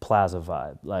vibe, plaza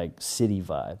vibe, like city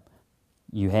vibe.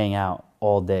 You hang out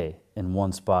all day in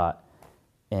one spot.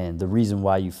 And the reason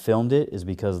why you filmed it is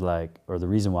because or the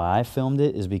reason why I filmed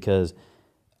it is because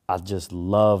I just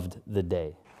loved the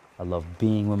day. I love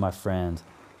being with my friends.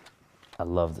 I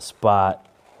love the spot.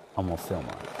 I'm gonna film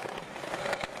on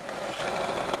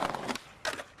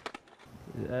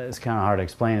it. It's kind of hard to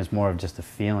explain. It's more of just a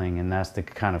feeling, and that's the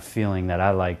kind of feeling that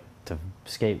I like to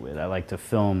skate with. I like to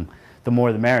film, the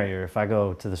more the merrier. If I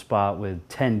go to the spot with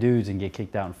 10 dudes and get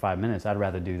kicked out in 5 minutes, I'd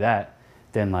rather do that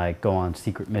than like go on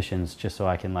secret missions just so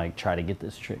I can like try to get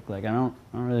this trick. Like I don't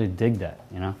really dig that,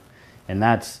 you know? And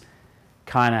that's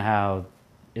kind of how,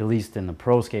 at least in the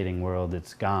pro skating world,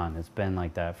 it's gone. It's been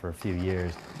like that for a few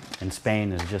years. And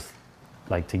Spain is just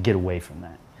like to get away from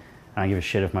that. I don't give a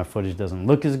shit if my footage doesn't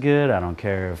look as good. I don't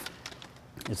care if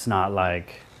it's not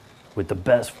like with the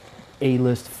best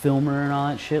A-list filmer and all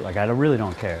that shit. Like I really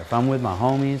don't care. If I'm with my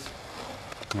homies,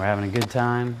 we're having a good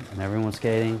time and everyone's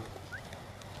skating,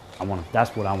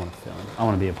 that's what I want to film. I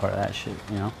want to be a part of that shit,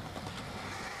 you know?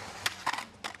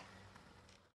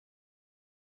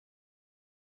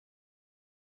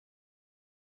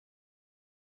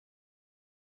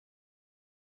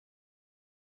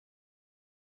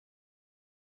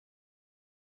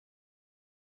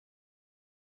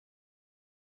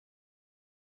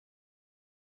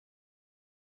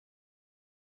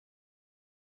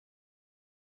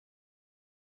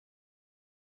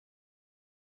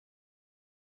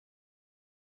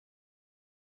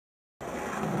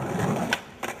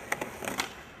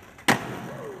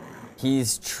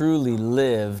 He's truly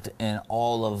lived in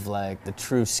all of like the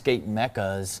true skate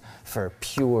meccas for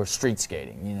pure street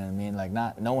skating, you know what I mean? Like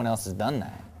no one else has done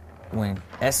that. When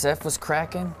SF was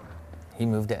cracking, he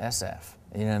moved to SF.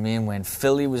 You know what I mean? When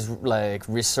Philly was like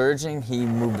resurging, he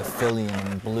moved to Philly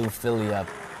and blew Philly up.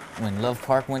 When Love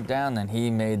Park went down, then he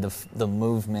made the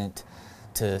movement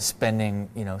to spending,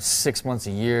 you know, 6 months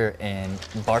a year in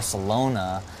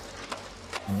Barcelona.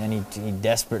 And then he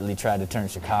desperately tried to turn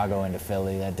Chicago into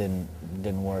Philly. That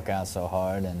didn't work out so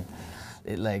hard.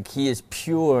 And he is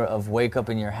pure of wake up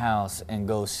in your house and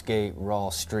go skate raw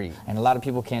street. And a lot of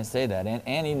people can't say that.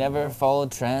 And he never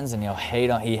followed trends, and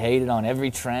he hated on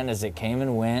every trend as it came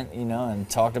and went, you know, and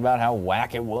talked about how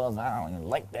whack it was. I don't even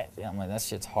like that. I'm like, that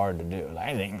shit's hard to do.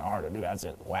 Like, it ain't hard to do. That's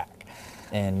just whack.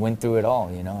 And went through it all,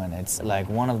 you know. And it's like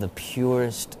one of the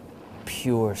pure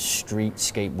street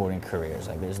skateboarding careers.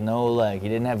 Like there's no he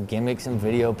didn't have gimmicks and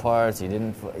video parts. He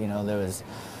didn't, you know, there was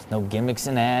No gimmicks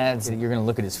and ads. You're gonna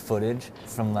look at his footage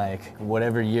from like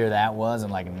whatever year that was, in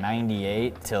like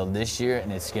 '98 till this year,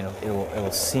 and it'll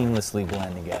seamlessly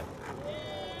blend together.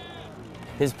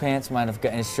 His pants might have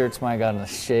gotten, his shirts might have gotten a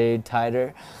shade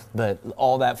tighter, but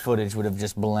all that footage would have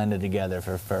just blended together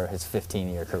for his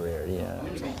 15-year career, you know.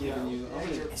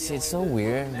 See, it's so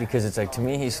weird because it's like, to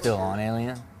me, he's still on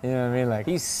Alien. You know what I mean? Like,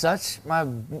 he's such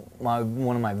one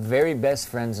of my very best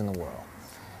friends in the world.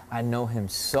 I know him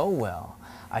so well.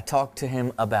 I talk to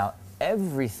him about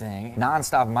everything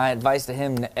nonstop. My advice to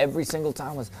him every single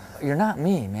time was, you're not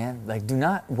me, man. Like, do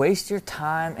not waste your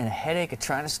time and a headache of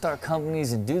trying to start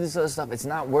companies and do this other stuff. It's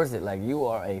not worth it. Like, you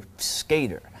are a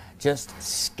skater. Just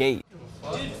skate.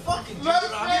 Dude, fucking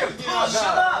shut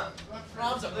up!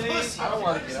 Rob's a pussy. I don't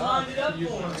want to get on.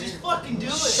 Just fucking do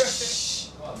it.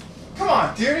 Come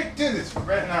on, Derek, do this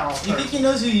right now. You think he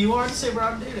knows who you are? Just say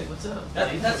Rob Dyrdek. What's up?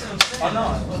 That's what I'm saying.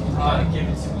 Oh, no. Alright, give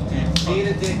it to me. Being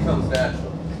a dick comes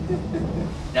natural.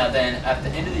 Now then, at the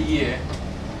end of the year,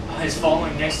 his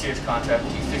following next year's contract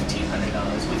will be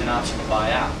 $1,500 with an option to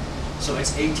buy out. So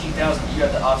it's $18,000. You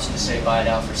have the option to say buy it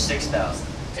out for $6,000.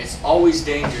 It's always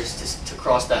dangerous to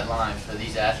cross that line for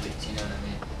these athletes. You know what I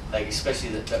mean? Like, especially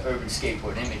the urban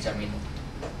skateboard image. I mean,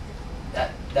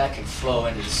 that can flow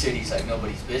into the cities like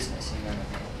nobody's business. You know what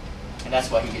I mean? And that's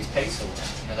why he gets paid so well.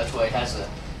 You know, that's why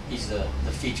he's the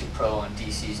featured pro on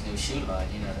DC's new shoe line.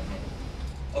 You know what I mean?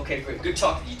 Okay, great. Good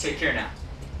talking to you. Take care now.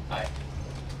 All right.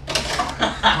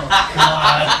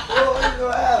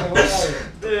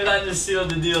 Dude, I just sealed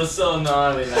the deal so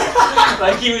gnarly.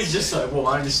 Like he was just like, well,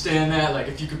 I understand that. Like,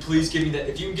 if you could please give me that.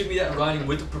 If you can give me that in writing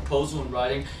with the proposal in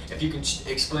writing. If you can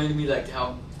explain to me like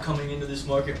how coming into this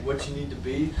market, what you need to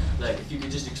be. Like, if you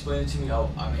could just explain it to me.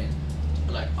 I mean,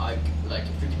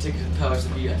 if we could take it to the powers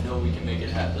that be, I know we can make it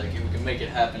happen. Like, if we can make it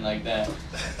happen like that.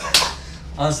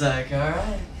 I was like, all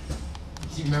right.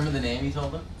 Do you remember the name you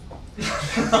told him?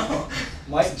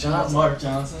 Mike Johnson. Mark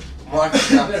Johnson. Mark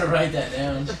You better write that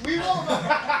down. We will.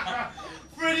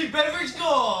 Freddie Beverage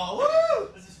goal! Woo!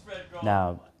 This is Fred Gold.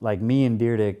 Now, like me and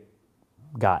Dyrdek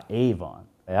got Ave on.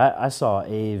 I saw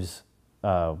Ave's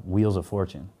Wheels of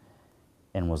Fortune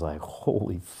and was like,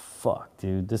 holy fuck,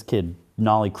 dude. This kid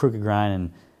nollie crooked grind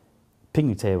and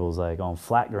picnic tables like on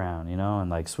flat ground, you know, and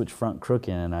like switch front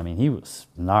crooking. And I mean, he was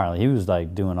gnarly. He was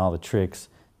like doing all the tricks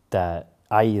that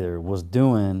I either was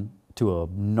doing to a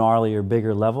gnarlier,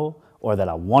 bigger level or that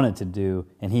I wanted to do,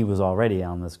 and he was already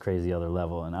on this crazy other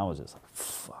level, and I was just like,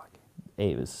 fuck,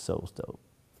 Abe is so dope.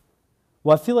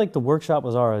 Well, I feel like the workshop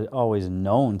was always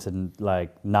known to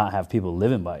like not have people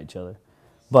living by each other,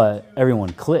 but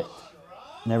everyone clicked,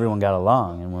 and everyone got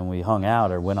along, and when we hung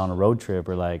out or went on a road trip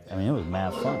or like, I mean, it was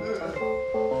mad fun.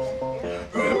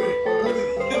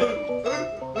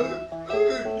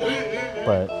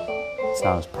 But it's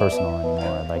not as personal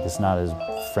anymore. Like, it's not as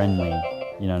friendly,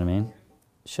 you know what I mean?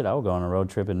 Shit, I would go on a road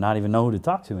trip and not even know who to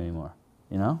talk to anymore,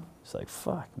 you know? It's like,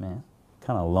 fuck, man.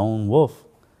 Kind of lone wolf.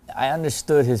 I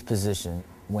understood his position.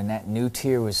 When that new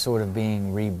tier was sort of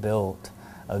being rebuilt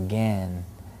again,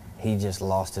 he just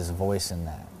lost his voice in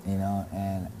that, you know?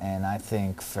 And I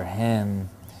think for him,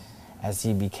 as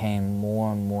he became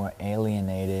more and more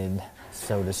alienated,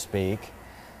 so to speak,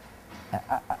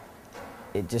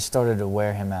 it just started to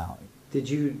wear him out. Did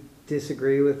you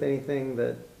disagree with anything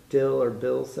that Dill or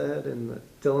Bill said in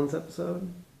Dylan's episode?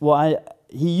 Well,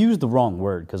 he used the wrong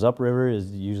word, because upriver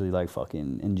is usually like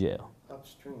fucking in jail.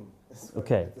 Upstream.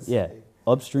 Okay, yeah,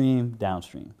 upstream,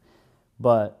 downstream.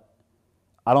 But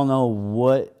I don't know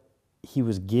what he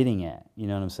was getting at, you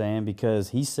know what I'm saying? Because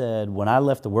he said, when I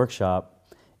left the workshop,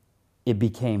 it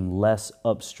became less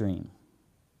upstream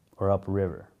or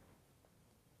upriver.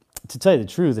 To tell you the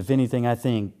truth, if anything, I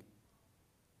think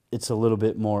it's a little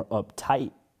bit more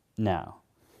uptight now.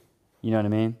 You know what I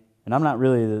mean? And I'm not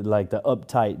really the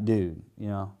uptight dude, you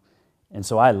know? And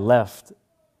so I left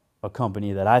a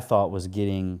company that I thought was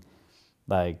getting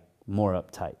like more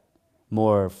uptight,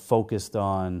 more focused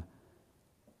on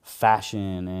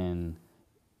fashion and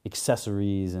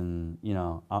accessories, and you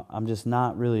know, I'm just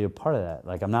not really a part of that.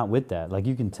 Like, I'm not with that. Like,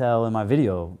 you can tell in my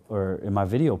video, or in my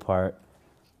video part,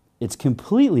 it's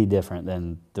completely different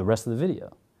than the rest of the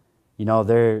video. You know,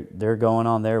 they're going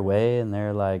on their way, and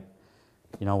they're like,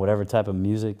 you know, whatever type of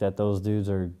music that those dudes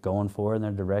are going for in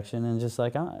their direction, and just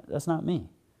like, that's not me,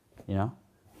 you know?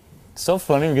 It's so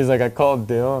funny because like I called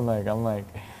Dill and like I'm like,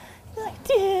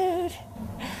 dude,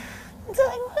 it's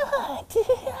like what, dude?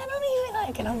 I don't even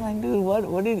like it. I'm like,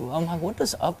 dude, I'm like, what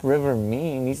does upriver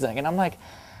mean? He's like, and I'm like,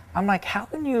 how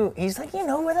can you? He's like, you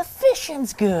know, where the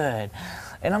fishing's good,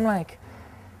 and I'm like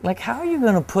how are you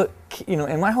gonna put, you know?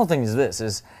 And my whole thing is this: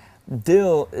 is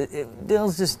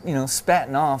Dill's just, you know,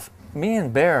 spatting off. Me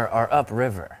and Bear are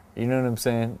upriver. You know what I'm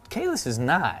saying? Kalis is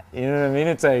not. You know what I mean?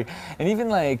 It's like, and even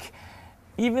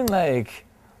like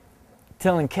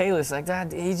telling Kalis like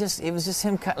that, it was just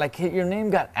him, like your name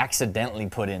got accidentally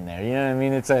put in there. You know what I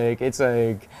mean? It's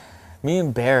like me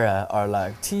and Bear are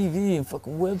like TV and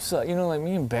fucking website. You know, like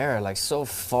me and Bear are like so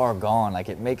far gone. Like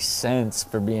it makes sense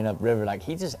for being upriver. Like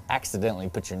he just accidentally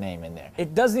put your name in there.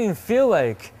 It doesn't even feel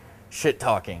like shit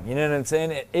talking. You know what I'm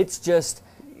saying? It's just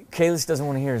Kalis doesn't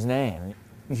want to hear his name.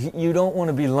 You don't want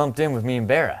to be lumped in with me and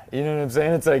Barra. You know what I'm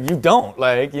saying? It's like, you don't,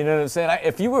 like, you know what I'm saying?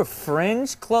 If you were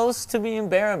fringe close to me and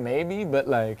Barra, maybe, but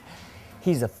like,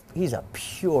 he's a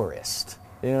purist.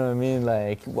 You know what I mean?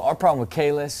 Like, our problem with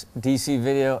Kalis, DC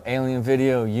video, Alien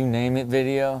video, you name it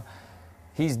video,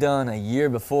 he's done a year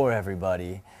before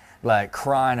everybody, like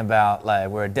crying about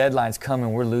like where a deadline's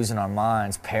coming, we're losing our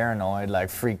minds, paranoid, like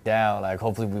freaked out, like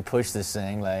hopefully we push this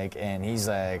thing, like, and he's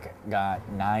like got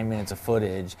 9 minutes of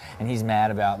footage and he's mad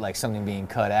about like something being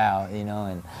cut out, you know,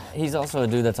 and he's also a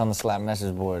dude that's on the Slap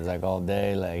message boards like all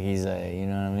day, like he's a, you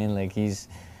know what I mean, like he's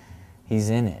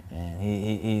in it, man.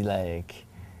 He like,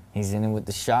 he's in it with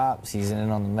the shops, he's in it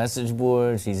on the message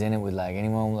boards, he's in it with like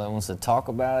anyone that wants to talk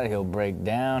about it, he'll break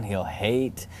down, he'll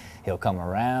hate, he'll come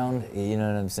around, you know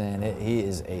what I'm saying? He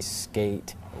is a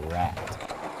skate rat.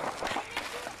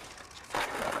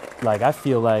 Like, I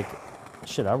feel like,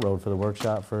 shit, I rode for the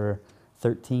workshop for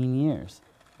 13 years.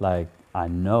 Like, I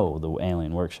know the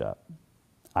Alien Workshop.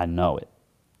 I know it.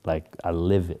 Like, I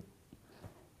live it.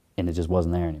 And it just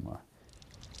wasn't there anymore.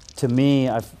 To me,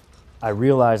 I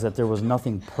realized that there was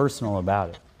nothing personal about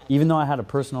it. Even though I had a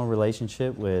personal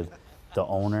relationship with the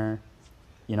owner,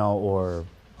 you know, or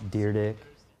Deer Dick,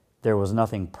 there was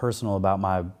nothing personal about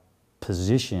my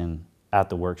position at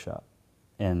the workshop.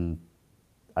 And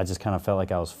I just kind of felt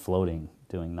like I was floating,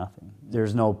 doing nothing.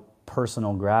 There's no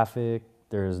personal graphic,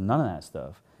 there's none of that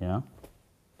stuff, you know?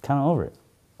 Kind of over it.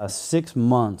 6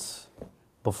 months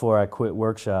before I quit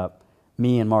workshop,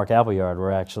 me and Mark Appleyard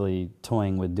were actually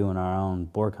toying with doing our own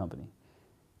board company.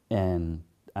 And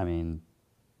I mean,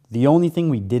 the only thing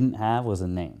we didn't have was a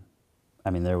name. I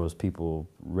mean, there was people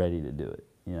ready to do it,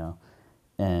 you know?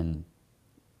 And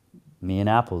me and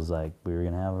Apple's like, we were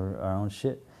gonna have our own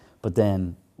shit. But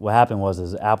then what happened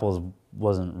was Apple's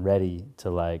wasn't ready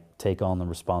to like take on the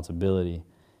responsibility.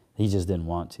 He just didn't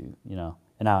want to, you know?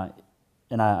 And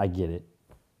I get it.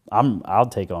 I'll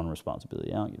take on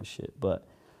responsibility, I don't give a shit. But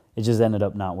it just ended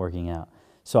up not working out.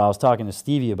 So I was talking to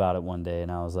Stevie about it one day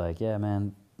and I was like, yeah,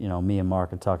 man, you know, me and Mark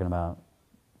have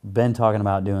been talking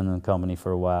about doing the company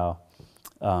for a while.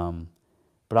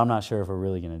 But I'm not sure if we're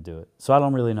really gonna do it. So I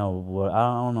don't really know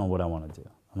I don't know what I wanna do.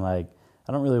 I'm like,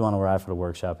 I don't really wanna ride for the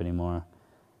workshop anymore.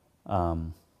 But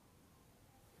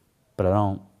I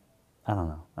don't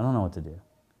know. I don't know what to do.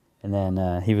 And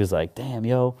then he was like, damn,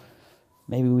 yo,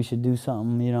 maybe we should do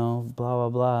something, you know, blah, blah,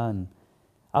 blah. And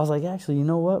I was like, actually, you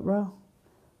know what, bro?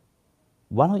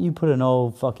 Why don't you put an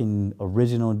old fucking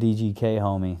original DGK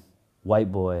homie,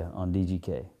 white boy, on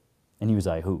DGK? And he was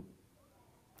like, who?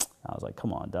 I was like,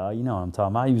 come on, dog, you know what I'm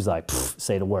talking about. He was like,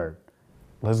 say the word.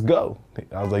 Let's go.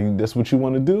 I was like, this what you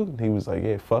want to do? He was like,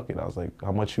 yeah, fuck it. I was like,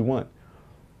 how much you want?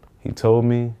 He told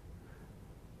me,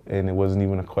 and it wasn't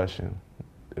even a question.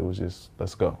 It was just,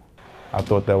 let's go. I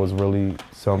thought that was really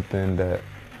something that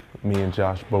me and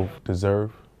Josh both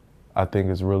deserve. I think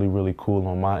it's really, really cool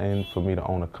on my end for me to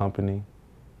own a company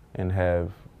and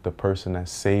have the person that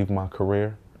saved my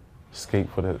career skate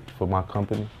for my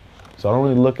company. So I don't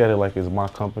really look at it like it's my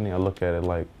company. I look at it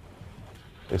like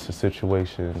it's a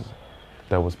situation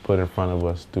that was put in front of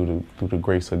us through the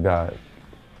grace of God.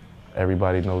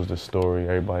 Everybody knows the story.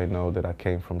 Everybody knows that I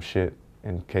came from shit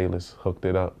and Kalis hooked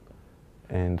it up.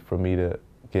 And for me to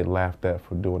get laughed at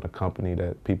for doing a company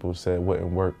that people said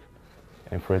wouldn't work,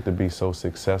 and for it to be so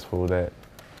successful that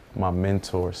my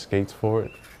mentor skates for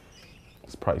it,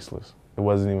 it's priceless. It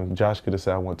wasn't even, Josh could have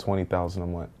said I want $20,000 a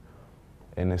month,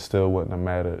 and it still wouldn't have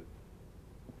mattered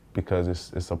because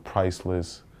it's a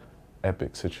priceless,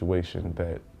 epic situation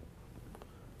that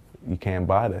you can't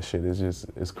buy that shit.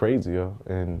 It's crazy, yo.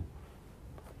 And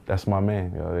that's my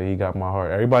man, yo. He got my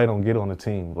heart. Everybody don't get on the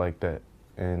team like that.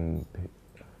 And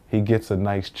he gets a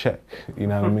nice check, you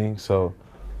know what I mean? So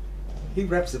he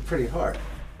reps it pretty hard.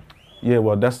 Yeah,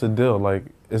 well, that's the deal. Like,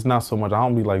 it's not so much, I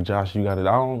don't be like, Josh, you got it.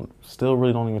 I still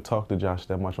really don't even talk to Josh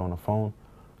that much on the phone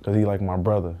because he like my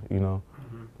brother, you know?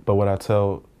 Mm-hmm. But what I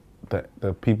tell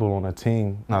the people on the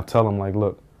team, I tell them like,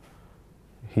 look,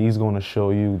 he's gonna show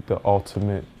you the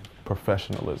ultimate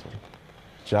professionalism.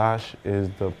 Josh is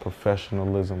the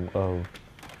professionalism of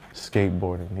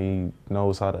skateboarding. He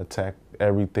knows how to attack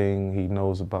everything. He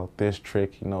knows about this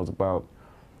trick. He knows about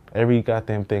every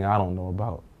goddamn thing I don't know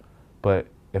about. But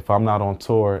if I'm not on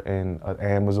tour and an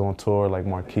Amazon tour like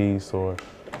Marquise or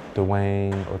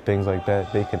Dwayne or things like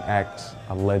that, they can act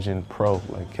a legend pro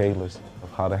like Kalis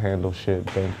of how to handle shit,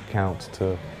 bank accounts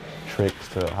to tricks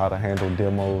to how to handle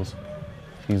demos.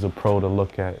 He's a pro to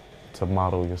look at, to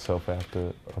model yourself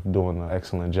after, of doing an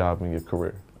excellent job in your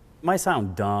career. Might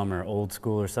sound dumb or old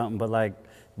school or something, but like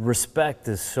respect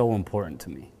is so important to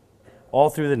me. All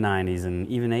through the 90s and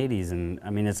even 80s, and I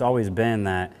mean, it's always been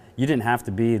that you didn't have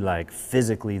to be like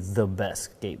physically the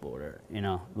best skateboarder, you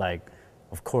know? Like,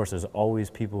 of course, there's always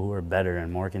people who are better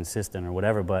and more consistent or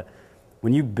whatever, but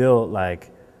when you build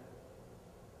like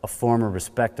a form of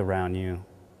respect around you,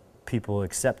 people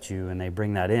accept you and they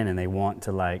bring that in and they want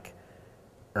to like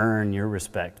earn your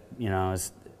respect, you know?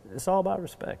 It's all about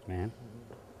respect, man.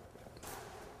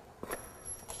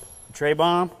 Trey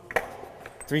bomb,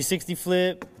 360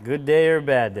 flip, good day or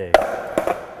bad day?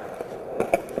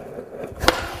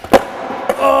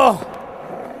 Oh!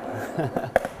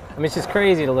 I mean, it's just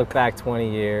crazy to look back 20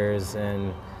 years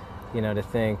and, you know, to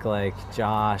think like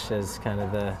Josh as kind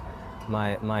of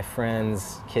my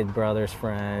friend's kid brother's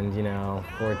friend, you know,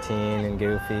 14 and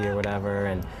goofy or whatever.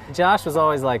 And Josh was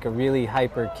always like a really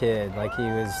hyper kid. Like he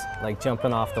was like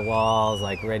jumping off the walls,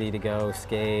 like ready to go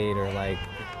skate, or like,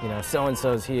 you know,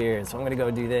 so-and-so's here, and so I'm gonna go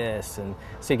do this. And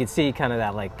so you could see kind of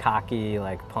that like cocky,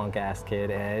 like punk-ass kid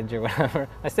edge or whatever.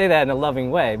 I say that in a loving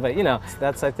way, but you know,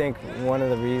 that's I think one of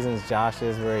the reasons Josh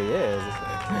is where he is.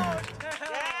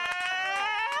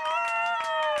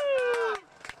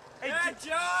 Hey,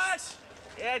 Josh!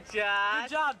 Yeah, Josh.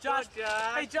 Good job, Josh.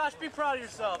 Hey, Josh, be proud of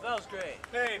yourself. That was great.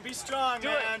 Hey, be strong,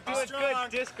 man. Be strong.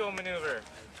 Good disco maneuver.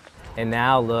 And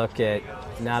now look at,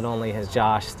 not only has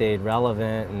Josh stayed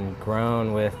relevant and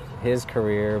grown with his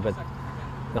career, but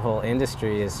the whole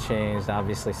industry has changed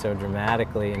obviously so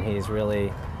dramatically, and he's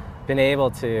really been able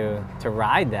to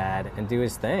ride that and do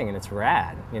his thing, and it's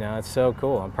rad. You know, it's so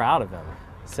cool. I'm proud of him.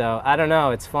 So I don't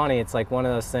know, it's funny, it's like one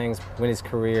of those things when his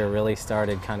career really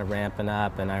started kind of ramping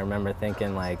up, and I remember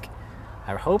thinking like,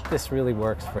 I hope this really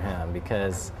works for him,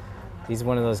 because he's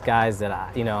one of those guys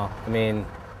that, you know, I mean,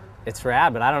 it's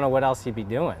rad, but I don't know what else he'd be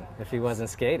doing if he wasn't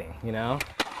skating, you know?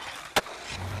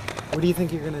 What do you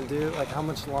think you're gonna do? Like, how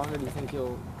much longer do you think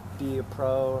you'll be a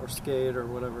pro or skate or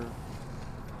whatever?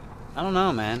 I don't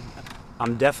know, man.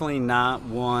 I'm definitely not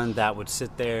one that would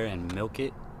sit there and milk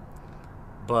it,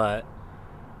 but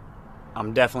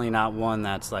I'm definitely not one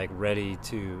that's like ready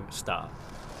to stop.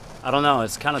 I don't know,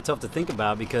 it's kind of tough to think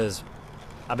about because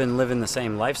I've been living the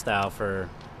same lifestyle for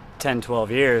 10,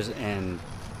 12 years, and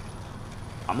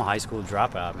I'm a high school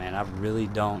dropout, man. I really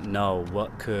don't know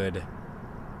what could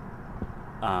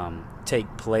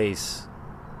take place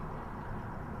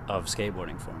of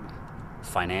skateboarding for me.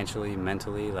 Financially,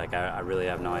 mentally, like I really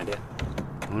have no idea.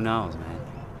 Who knows, man?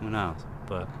 Who knows?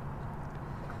 But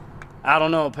I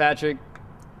don't know, Patrick.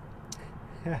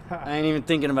 I ain't even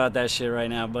thinking about that shit right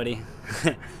now, buddy.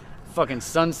 Fucking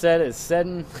sunset is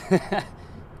setting.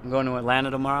 I'm going to Atlanta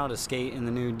tomorrow to skate in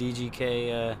the new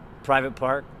DGK private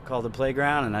park called the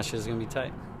Playground, and that shit's gonna be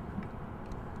tight.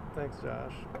 Thanks,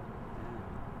 Josh.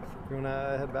 You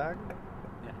wanna head back?